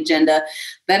negotiating agenda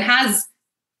that has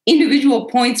individual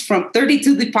points from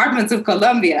 32 departments of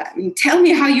Colombia. I mean, tell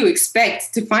me how you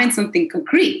expect to find something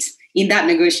concrete in that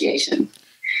negotiation.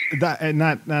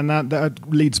 That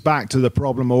leads back to the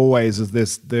problem always of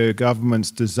the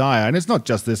government's desire. And it's not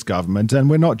just this government,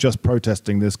 and we're not just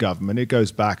protesting this government. It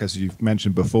goes back, as you've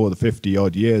mentioned before, the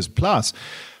 50-odd years plus.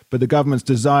 But the government's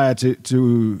desire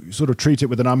to sort of treat it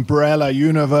with an umbrella,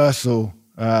 universal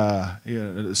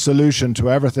solution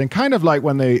to everything, kind of like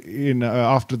when they,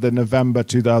 after the November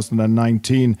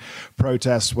 2019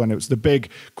 protests, when it was the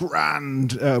big Gran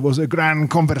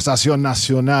Conversación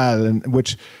Nacional, in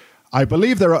which I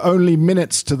believe there are only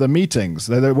minutes to the meetings.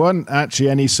 There weren't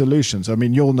actually any solutions. I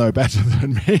mean, you'll know better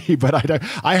than me, but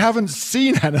I haven't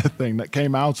seen anything that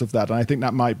came out of that, and I think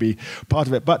that might be part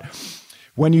of it. But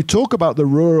when you talk about the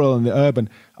rural and the urban,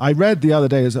 I read the other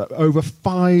day is that over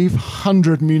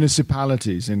 500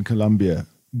 municipalities in Colombia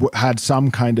had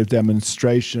some kind of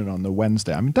demonstration on the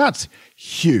Wednesday. I mean, that's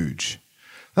huge.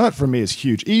 That for me is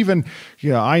huge. Even,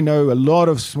 I know a lot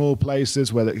of small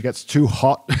places where it gets too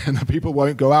hot and the people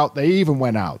won't go out. They even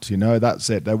went out, that's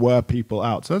it. There were people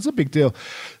out. So that's a big deal.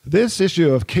 This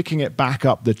issue of kicking it back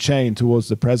up the chain towards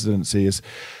the presidency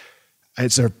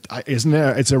it's a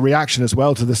reaction as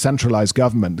well to the centralized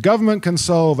government. The government can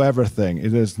solve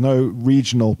everything. There's no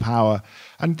regional power.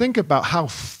 And think about how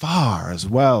far as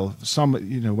well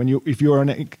if you're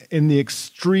in the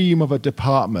extreme of a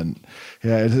department,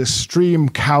 extreme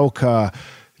Cauca,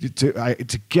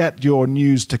 to get your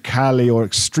news to Cali, or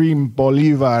extreme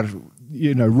Bolivar,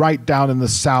 right down in the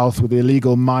south with the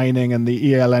illegal mining and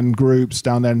the ELN groups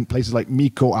down there in places like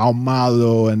Mico,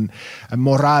 Ahumado, and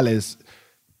Morales.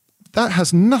 That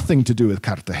has nothing to do with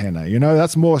Cartagena.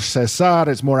 That's more Cesar,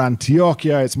 it's more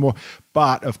Antioquia,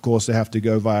 but of course they have to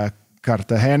go via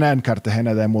Cartagena, and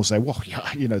Cartagena then will say, well,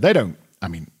 they don't. I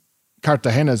mean,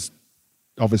 Cartagena's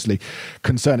obviously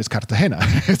concern is Cartagena.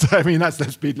 So, I mean,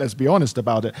 let's be honest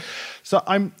about it. So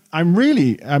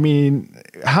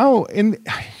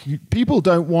people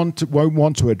won't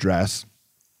want to address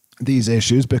these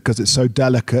issues because it's so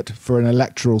delicate for an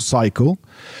electoral cycle.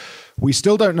 We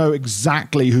still don't know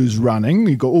exactly who's running.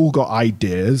 We've all got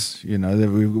ideas.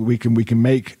 We can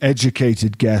make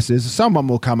educated guesses. Someone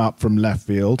will come up from left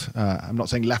field. I'm not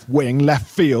saying left wing, left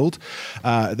field,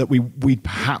 that we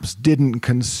perhaps didn't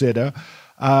consider.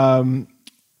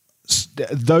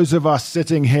 Those of us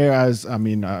sitting here as, I'm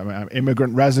an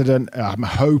immigrant resident, I'm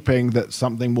hoping that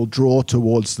something will draw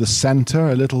towards the center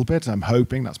a little bit. I'm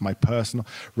hoping, that's my personal,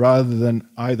 rather than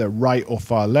either right or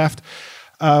far left.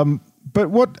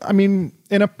 But in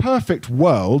a perfect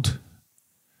world,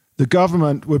 the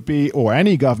government would be, or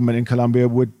any government in Colombia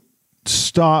would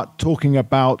start talking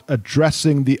about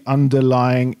addressing the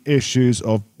underlying issues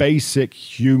of basic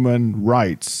human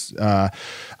rights,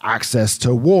 access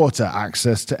to water,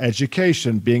 access to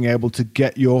education, being able to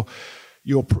get your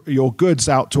goods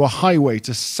out to a highway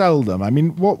to sell them. I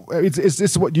mean, is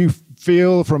this what you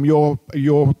feel from your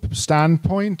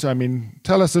standpoint? I mean,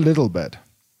 tell us a little bit.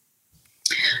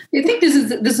 I think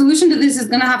the solution to this is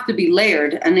going to have to be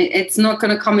layered, and it's not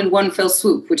going to come in one fell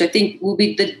swoop, which I think will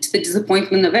be the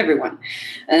disappointment of everyone.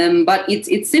 But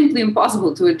it's simply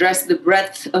impossible to address the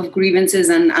breadth of grievances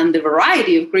and the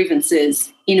variety of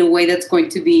grievances in a way that's going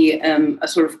to be a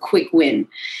sort of quick win.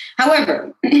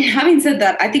 However, having said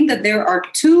that, I think that there are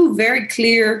two very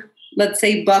clear, let's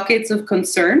say, buckets of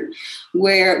concern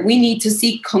where we need to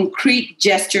see concrete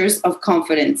gestures of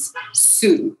confidence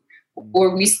soon,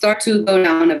 or we start to go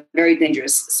down a very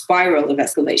dangerous spiral of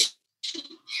escalation.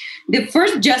 The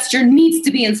first gesture needs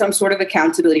to be in some sort of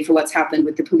accountability for what's happened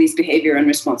with the police behavior in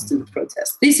response to the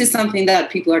protest. This is something that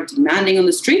people are demanding on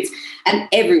the streets, and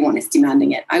everyone is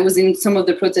demanding it. I was in some of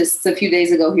the protests a few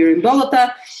days ago here in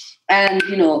Bogota, and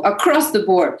across the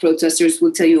board, protesters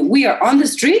will tell you, we are on the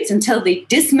streets until they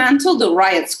dismantle the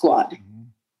riot squad.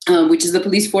 which is the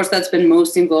police force that's been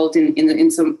most involved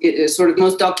in some sort of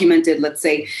most documented, let's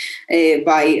say,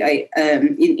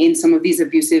 in some of these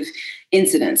abusive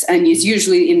incidents, and is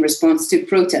usually in response to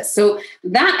protests. So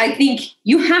that, I think,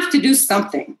 you have to do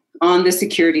something on the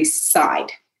security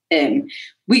side.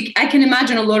 I can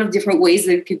imagine a lot of different ways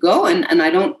that it could go, and I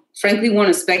don't frankly want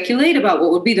to speculate about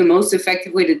what would be the most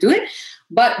effective way to do it.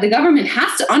 But the government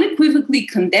has to unequivocally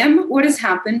condemn what has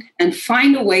happened and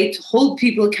find a way to hold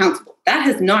people accountable. That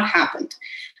has not happened.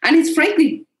 And it's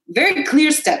frankly very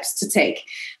clear steps to take,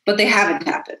 but they haven't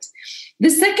happened. The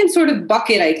second sort of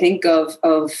bucket, I think, of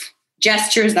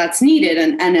gestures that's needed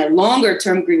and a longer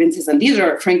term grievances, and these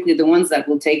are frankly the ones that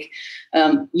will take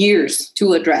years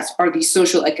to address, are these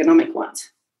social economic ones.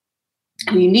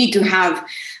 And you need to have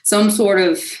some sort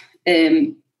of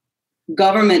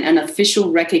government and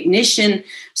official recognition,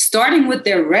 starting with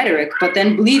their rhetoric, but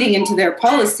then bleeding into their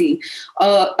policy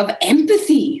of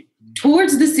empathy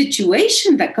towards the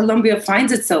situation that Colombia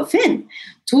finds itself in,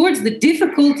 towards the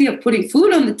difficulty of putting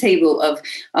food on the table, of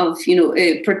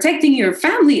protecting your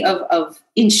family, of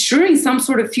ensuring some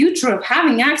sort of future, of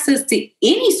having access to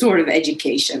any sort of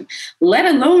education, let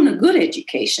alone a good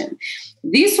education.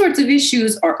 These sorts of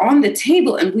issues are on the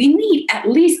table, and we need at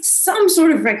least some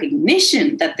sort of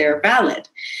recognition that they're valid.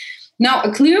 Now,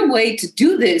 a clear way to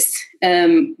do this,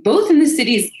 both in the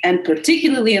cities and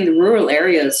particularly in the rural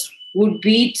areas, would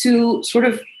be to sort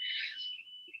of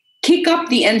kick up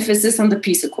the emphasis on the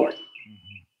peace accord.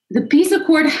 The peace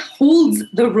accord holds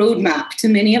the roadmap to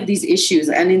many of these issues,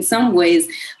 and in some ways,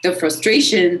 the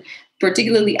frustration,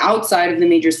 particularly outside of the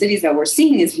major cities that we're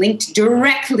seeing, is linked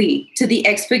directly to the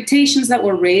expectations that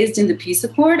were raised in the peace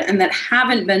accord and that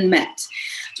haven't been met.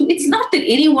 So it's not that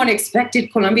anyone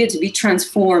expected Colombia to be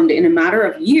transformed in a matter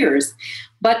of years,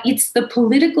 but it's the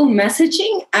political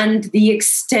messaging and the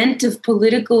extent of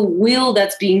political will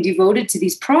that's being devoted to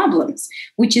these problems,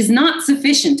 which is not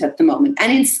sufficient at the moment.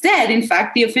 And instead, in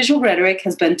fact, the official rhetoric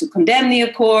has been to condemn the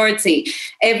accord, say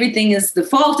everything is the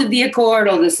fault of the accord,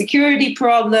 all the security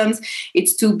problems,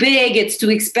 it's too big, it's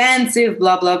too expensive,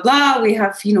 blah, blah, blah. We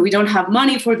don't have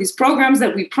money for these programs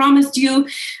that we promised you.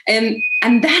 And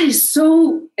that is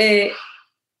so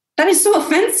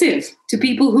offensive to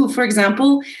people who, for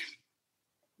example,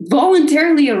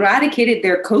 voluntarily eradicated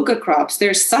their coca crops,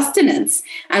 their sustenance,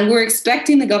 and we're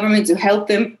expecting the government to help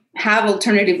them have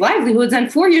alternative livelihoods.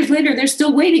 And 4 years later, they're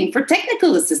still waiting for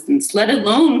technical assistance, let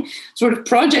alone sort of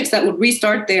projects that would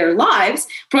restart their lives,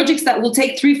 projects that will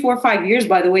take 3, 4, 5 years,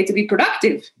 by the way, to be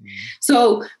productive.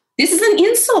 So this is an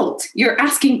insult. You're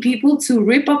asking people to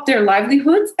rip up their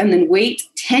livelihoods and then wait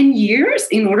 10 years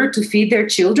in order to feed their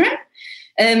children.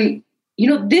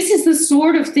 This is the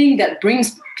sort of thing that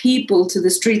brings people to the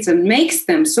streets and makes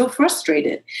them so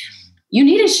frustrated. You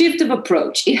need a shift of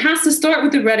approach. It has to start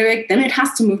with the rhetoric, then it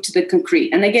has to move to the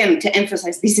concrete. And again, to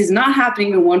emphasize, this is not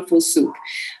happening in one full swoop.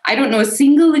 I don't know a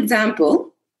single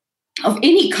example of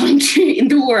any country in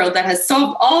the world that has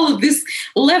solved all of this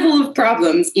level of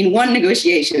problems in one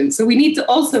negotiation. So we need to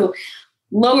also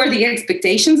lower the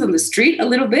expectations on the street a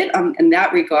little bit in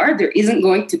that regard. There isn't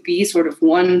going to be sort of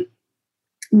one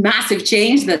massive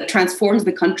change that transforms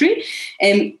the country.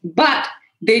 But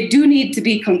there do need to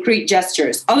be concrete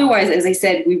gestures. Otherwise, as I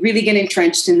said, we really get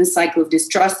entrenched in the cycle of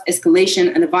distrust,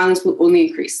 escalation, and the violence will only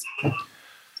increase.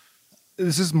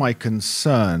 This is my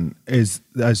concern, is,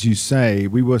 as you say,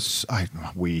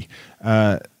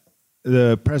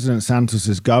 the President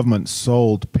Santos's government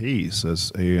sold peace,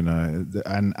 as you know,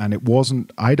 and it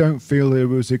wasn't. I don't feel it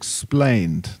was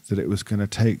explained that it was going to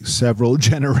take several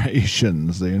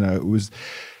generations. It was.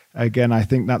 Again, I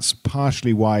think that's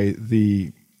partially why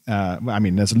there's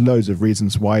loads of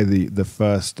reasons why the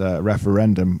first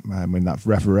referendum, that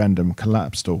referendum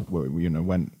collapsed or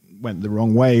went the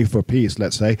wrong way for peace.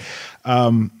 Let's say.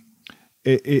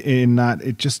 In that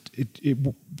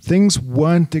things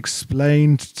weren't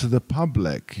explained to the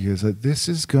public. This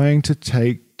is going to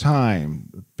take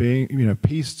time.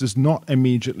 Peace does not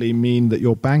immediately mean that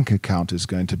your bank account is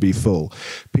going to be full.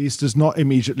 Peace does not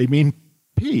immediately mean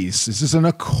peace. This is an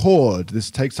accord.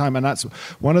 This takes time, and that's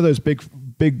one of those big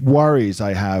worries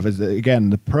I have. Is that,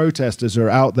 again, the protesters are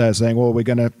out there saying, "Well, we're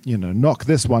going to knock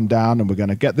this one down, and we're going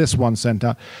to get this one sent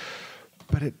out,"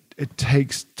 but it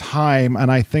takes time,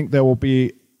 and I think there will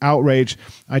be outrage.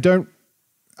 I don't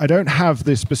have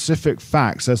the specific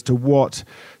facts as to what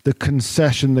the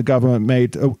concession the government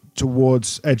made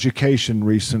towards education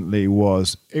recently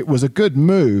was. It was a good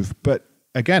move, but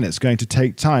again, it's going to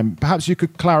take time. Perhaps you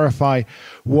could clarify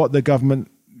what the government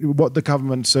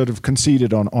sort of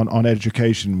conceded on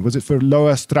education. Was it for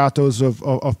lower stratos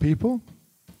of people?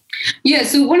 Yeah,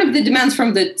 so one of the demands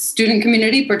from the student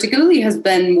community particularly has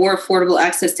been more affordable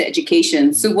access to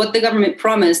education. So what the government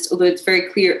promised, although it's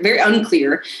very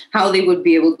unclear how they would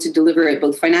be able to deliver it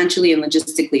both financially and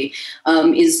logistically,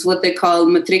 is what they call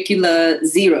matricula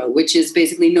zero, which is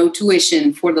basically no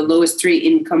tuition for the lowest three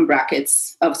income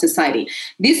brackets of society.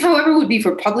 This, however, would be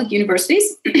for public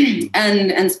universities.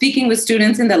 and speaking with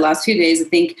students in the last few days, I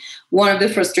think one of the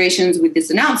frustrations with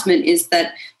this announcement is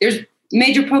that there's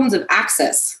major problems of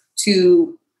access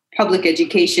to public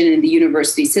education in the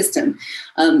university system.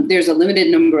 There's a limited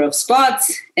number of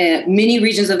spots. Many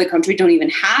regions of the country don't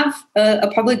even have a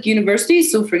public university.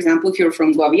 So, for example, if you're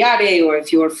from Guaviare or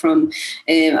if you're from,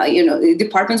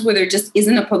 departments where there just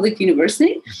isn't a public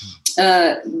university,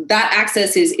 that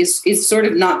access is sort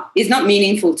of not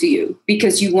meaningful to you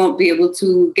because you won't be able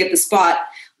to get the spot,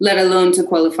 let alone to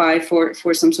qualify for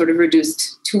some sort of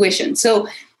reduced tuition. So,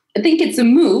 I think it's a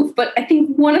move, but I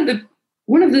think one of the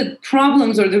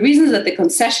problems or the reasons that the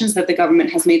concessions that the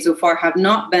government has made so far have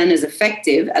not been as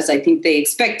effective as I think they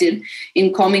expected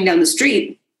in calming down the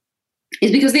street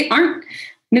is because they aren't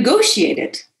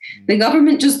negotiated. The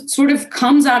government just sort of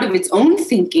comes out of its own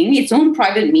thinking, its own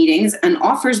private meetings, and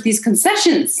offers these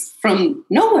concessions from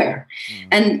nowhere.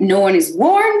 And no one is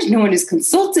warned, no one is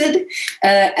consulted,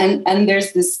 and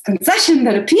there's this concession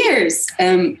that appears.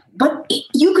 But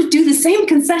you could do the same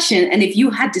concession, and if you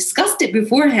had discussed it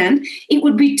beforehand, it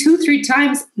would be 2-3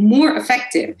 times more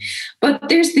effective. But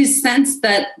there's this sense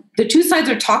that the two sides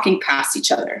are talking past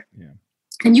each other. Yeah.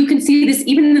 And you can see this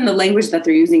even in the language that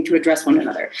they're using to address one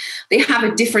another. They have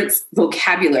a different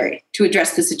vocabulary to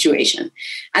address the situation.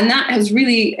 And that has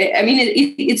really,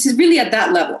 it's really at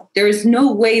that level. There is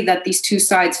no way that these two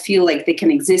sides feel like they can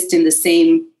exist in the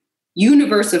same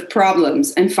universe of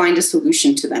problems and find a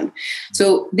solution to them.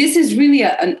 So this is really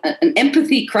an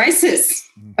empathy crisis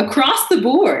across the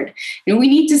board. We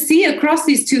need to see across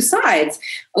these two sides,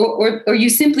 or you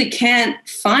simply can't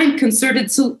find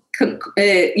concerted solutions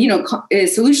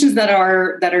that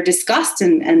are discussed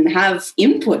and have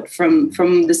input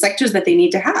from the sectors that they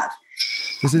need to have.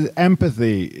 This is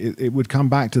empathy. It would come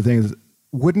back to things.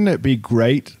 Wouldn't it be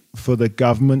great for the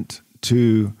government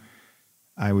to,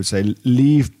 I would say,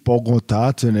 leave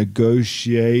Bogota to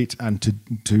negotiate and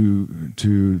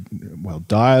to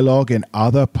dialogue in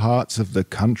other parts of the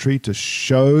country to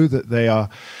show that they are,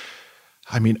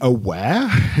 aware,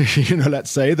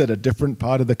 let's say that a different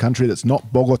part of the country that's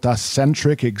not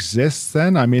Bogota-centric exists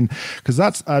then? Because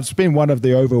that's been one of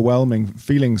the overwhelming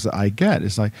feelings that I get.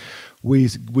 It's like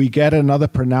we get another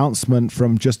pronouncement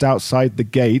from just outside the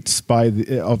gates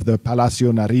of the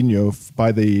Palacio Nariño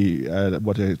by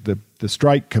the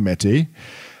strike committee.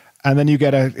 And then you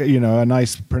get a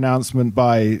nice pronouncement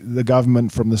by the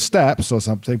government from the steps or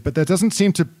something, but there doesn't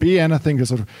seem to be anything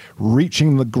sort of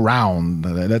reaching the ground.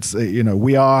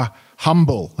 We are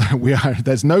humble.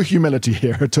 There's no humility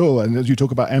here at all. And as you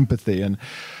talk about empathy, and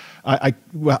I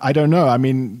don't know.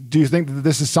 Do you think that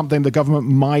this is something the government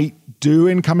might do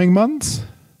in coming months?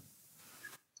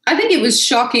 I think it was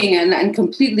shocking and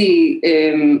completely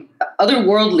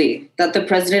otherworldly that the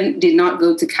president did not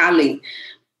go to Cali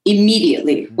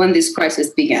immediately when this crisis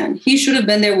began. He should have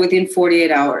been there within 48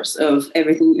 hours of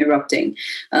everything erupting.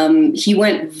 He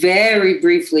went very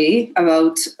briefly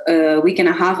about a week and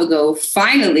a half ago,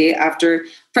 finally, after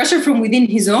pressure from within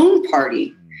his own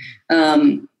party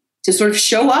to sort of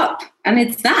show up. And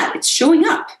it's showing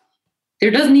up.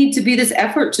 There does need to be this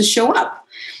effort to show up.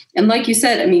 And like you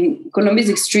said, Colombia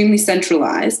is extremely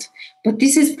centralized, but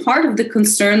this is part of the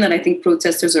concern that I think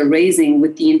protesters are raising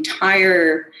with the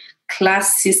entire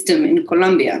class system in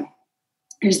Colombia.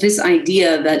 There's this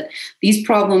idea that these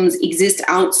problems exist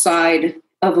outside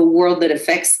of a world that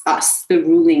affects us, the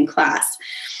ruling class.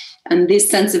 And this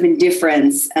sense of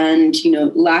indifference and,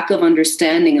 lack of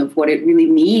understanding of what it really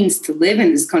means to live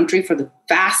in this country for the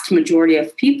vast majority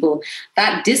of people,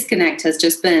 that disconnect has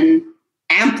just been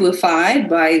amplified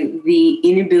by the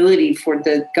inability for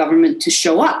the government to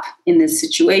show up in this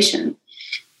situation.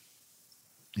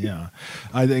 Yeah,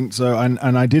 I think so. And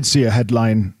I did see a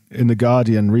headline in The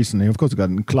Guardian recently. Of course, we've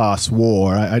got class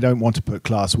war. I don't want to put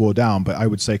class war down, but I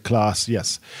would say class,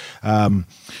 yes.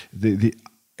 The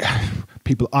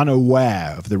people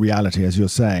unaware of the reality, as you're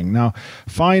saying. Now,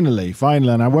 finally,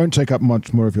 and I won't take up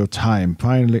much more of your time,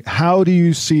 finally, how do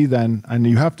you see then, and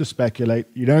you have to speculate,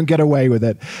 you don't get away with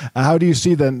it, how do you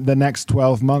see the next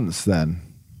 12 months then?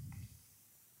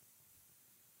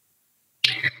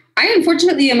 I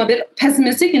unfortunately am a bit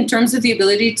pessimistic in terms of the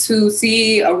ability to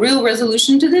see a real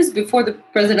resolution to this before the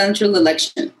presidential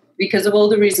election because of all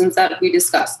the reasons that we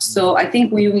discussed. So I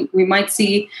think we might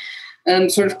see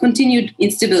sort of continued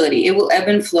instability. It will ebb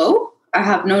and flow. I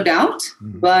have no doubt.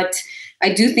 But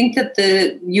I do think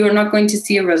that you're not going to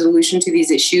see a resolution to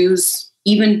these issues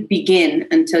even begin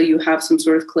until you have some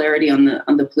sort of clarity on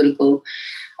the political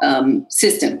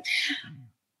system.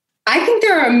 I think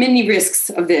there are many risks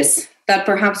of this that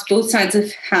perhaps both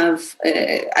sides have.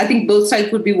 I think both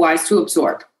sides would be wise to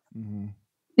absorb.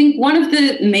 I think one of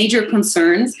the major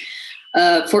concerns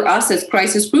for us as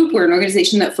Crisis Group, we're an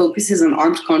organization that focuses on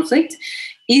armed conflict,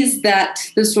 is that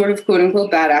the sort of quote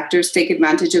unquote bad actors take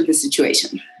advantage of the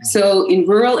situation. So in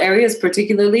rural areas,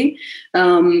 particularly,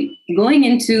 beginning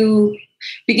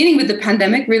with the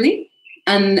pandemic, really,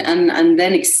 and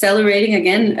then accelerating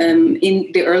again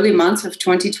in the early months of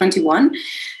 2021,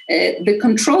 the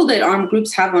control that armed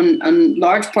groups have on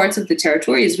large parts of the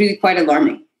territory is really quite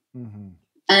alarming.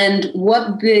 And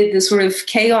what the sort of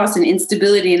chaos and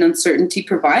instability and uncertainty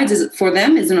provides for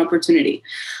them is an opportunity.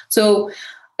 So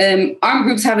armed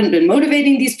groups haven't been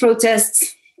motivating these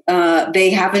protests. They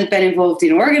haven't been involved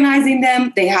in organizing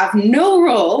them. They have no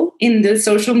role in the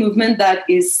social movement that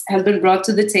has been brought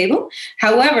to the table.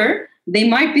 However, they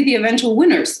might be the eventual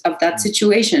winners of that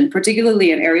situation, particularly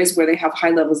in areas where they have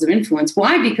high levels of influence.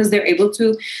 Why? Because they're able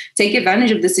to take advantage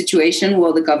of the situation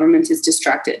while the government is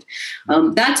distracted.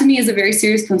 That to me is a very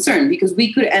serious concern, because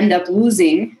we could end up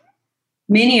losing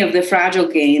many of the fragile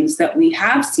gains that we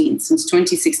have seen since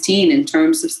 2016 in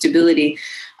terms of stability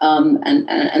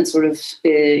and sort of,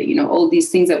 all these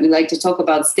things that we like to talk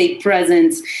about, state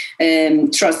presence,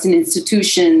 trust in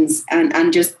institutions,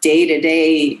 and just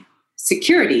day-to-day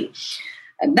security.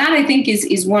 That, I think,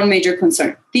 is one major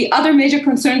concern. The other major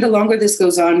concern, the longer this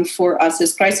goes on for us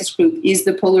as Crisis Group, is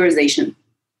the polarization,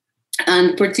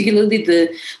 and particularly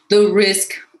the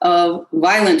risk of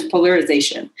violent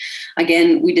polarization.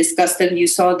 Again, we discussed that you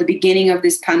saw the beginning of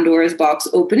this Pandora's box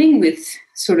opening with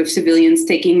sort of civilians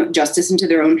taking justice into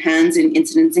their own hands in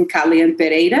incidents in Cali and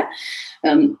Pereira.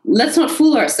 Let's not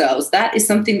fool ourselves. That is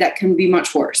something that can be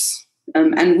much worse.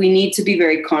 And we need to be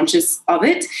very conscious of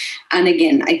it. And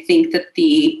again, I think that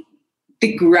the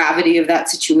gravity of that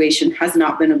situation has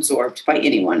not been absorbed by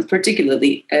anyone,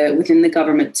 particularly within the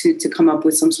government, to come up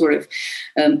with some sort of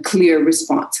clear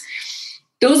response.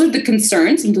 Those are the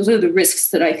concerns and those are the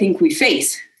risks that I think we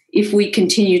face if we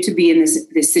continue to be in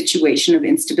this situation of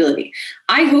instability.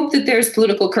 I hope that there's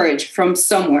political courage from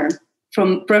somewhere,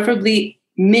 from preferably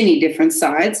many different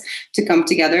sides, to come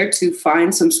together to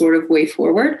find some sort of way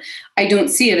forward. I don't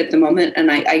see it at the moment,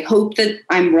 and I hope that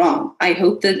I'm wrong. I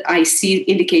hope that I see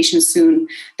indications soon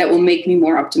that will make me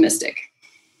more optimistic.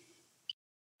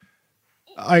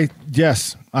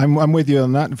 Yes, I'm with you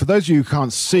on that. And for those of you who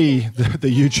can't see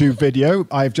the YouTube video,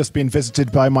 I've just been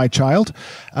visited by my child.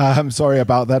 I'm sorry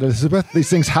about that, Elizabeth. These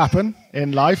things happen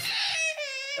in life.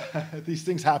 These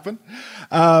things happen,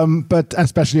 but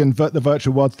especially in the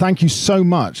virtual world. Thank you so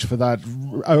much for that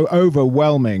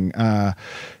overwhelming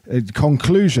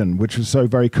conclusion, which was so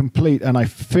very complete. And I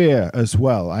fear as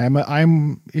well.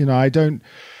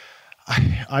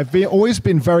 I've always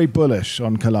been very bullish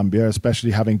on Colombia,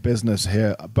 especially having business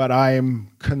here, but I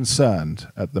am concerned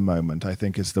at the moment, I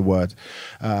think is the word.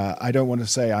 I don't want to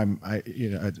say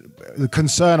the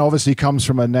concern obviously comes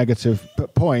from a negative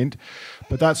point,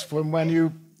 but that's from when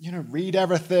you read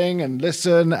everything and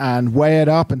listen and weigh it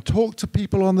up and talk to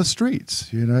people on the streets.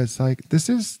 It's like, this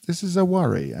is a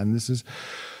worry, and this is.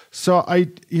 So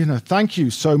thank you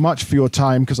so much for your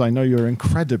time, because I know you're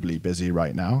incredibly busy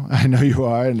right now. I know you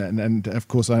are, and of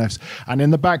course and in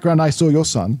the background I saw your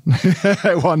son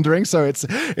wandering. So it's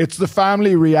the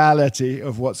family reality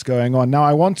of what's going on. Now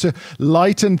I want to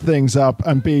lighten things up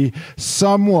and be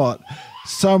somewhat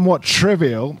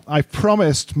trivial. I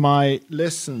promised my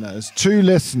two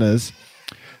listeners,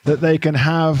 that they can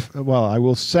have. Well, I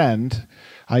will send.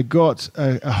 I got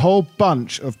a whole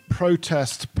bunch of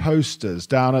protest posters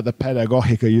down at the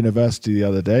Pedagógica University the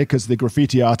other day, because the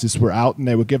graffiti artists were out and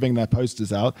they were giving their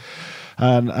posters out.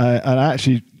 And I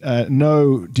actually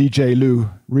know DJ Lou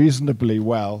reasonably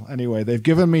well. Anyway, they've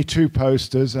given me 2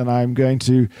 posters, and I'm going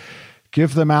to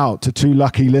give them out to 2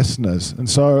 lucky listeners. And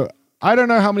so I don't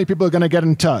know how many people are going to get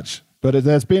in touch, but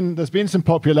there's been some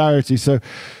popularity. So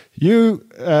you,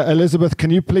 Elizabeth, can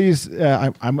you please?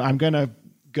 I'm going to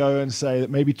go and say that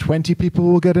maybe 20 people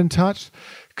will get in touch.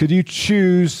 Could you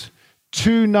choose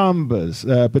 2 numbers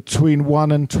between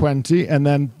 1 and 20, and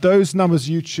then those numbers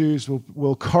you choose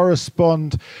will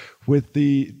correspond with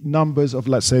the numbers of,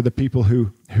 let's say, the people who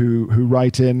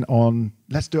write in on,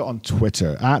 let's do it on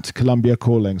Twitter, at Colombia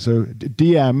Calling. So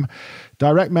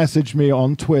direct message me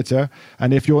on Twitter,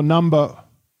 and if your number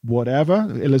whatever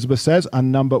Elizabeth says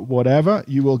and number whatever,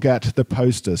 you will get the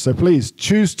poster. So please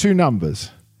choose 2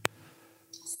 numbers.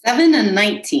 7 and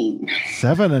 19.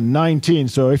 7 and 19.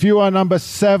 So if you are number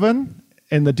 7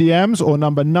 in the DMs or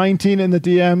number 19 in the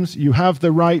DMs, you have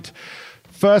the right.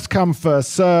 First come,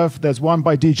 first serve. There's one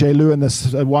by DJ Lou and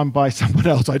there's one by someone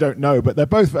else. I don't know, but they're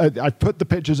both. I put the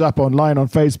pictures up online on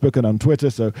Facebook and on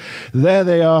Twitter. So there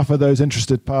they are for those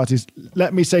interested parties.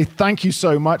 Let me say thank you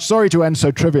so much. Sorry to end so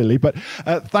trivially, but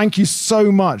thank you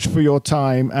so much for your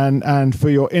time and for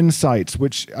your insights,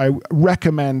 which I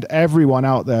recommend everyone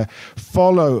out there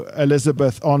follow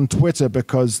Elizabeth on Twitter,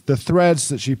 because the threads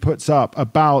that she puts up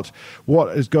about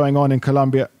what is going on in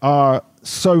Colombia are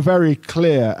so very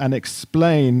clear and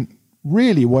explain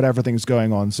really what everything's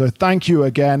going on. So thank you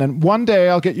again. And one day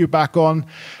I'll get you back on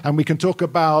and we can talk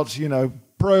about,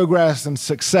 progress and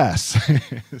success.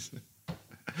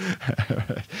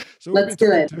 So let's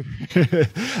do it.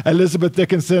 Elizabeth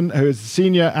Dickinson, who is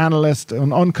senior analyst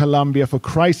on Colombia for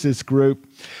Crisis Group.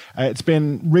 It's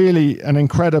been really an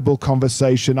incredible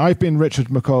conversation. I've been Richard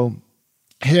McCall,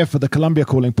 here for the Colombia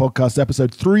Calling podcast,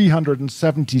 episode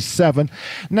 377.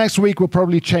 Next week, we'll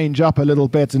probably change up a little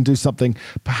bit and do something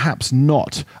perhaps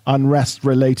not unrest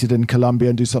related in Colombia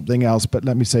and do something else. But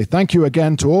let me say thank you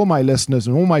again to all my listeners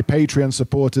and all my Patreon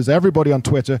supporters, everybody on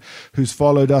Twitter who's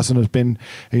followed us and has been,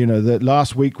 the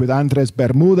last week with Andres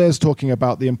Bermudez talking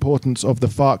about the importance of the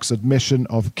FARC's admission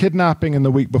of kidnapping, and the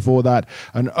week before that,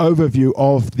 an overview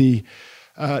of the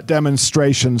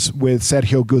demonstrations with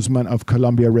Sergio Guzman of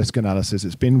Colombia Risk Analysis.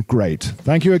 It's been great.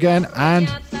 Thank you again and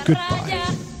goodbye.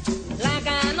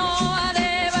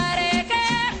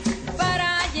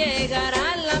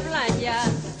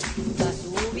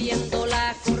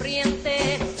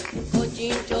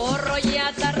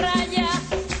 Atarraya.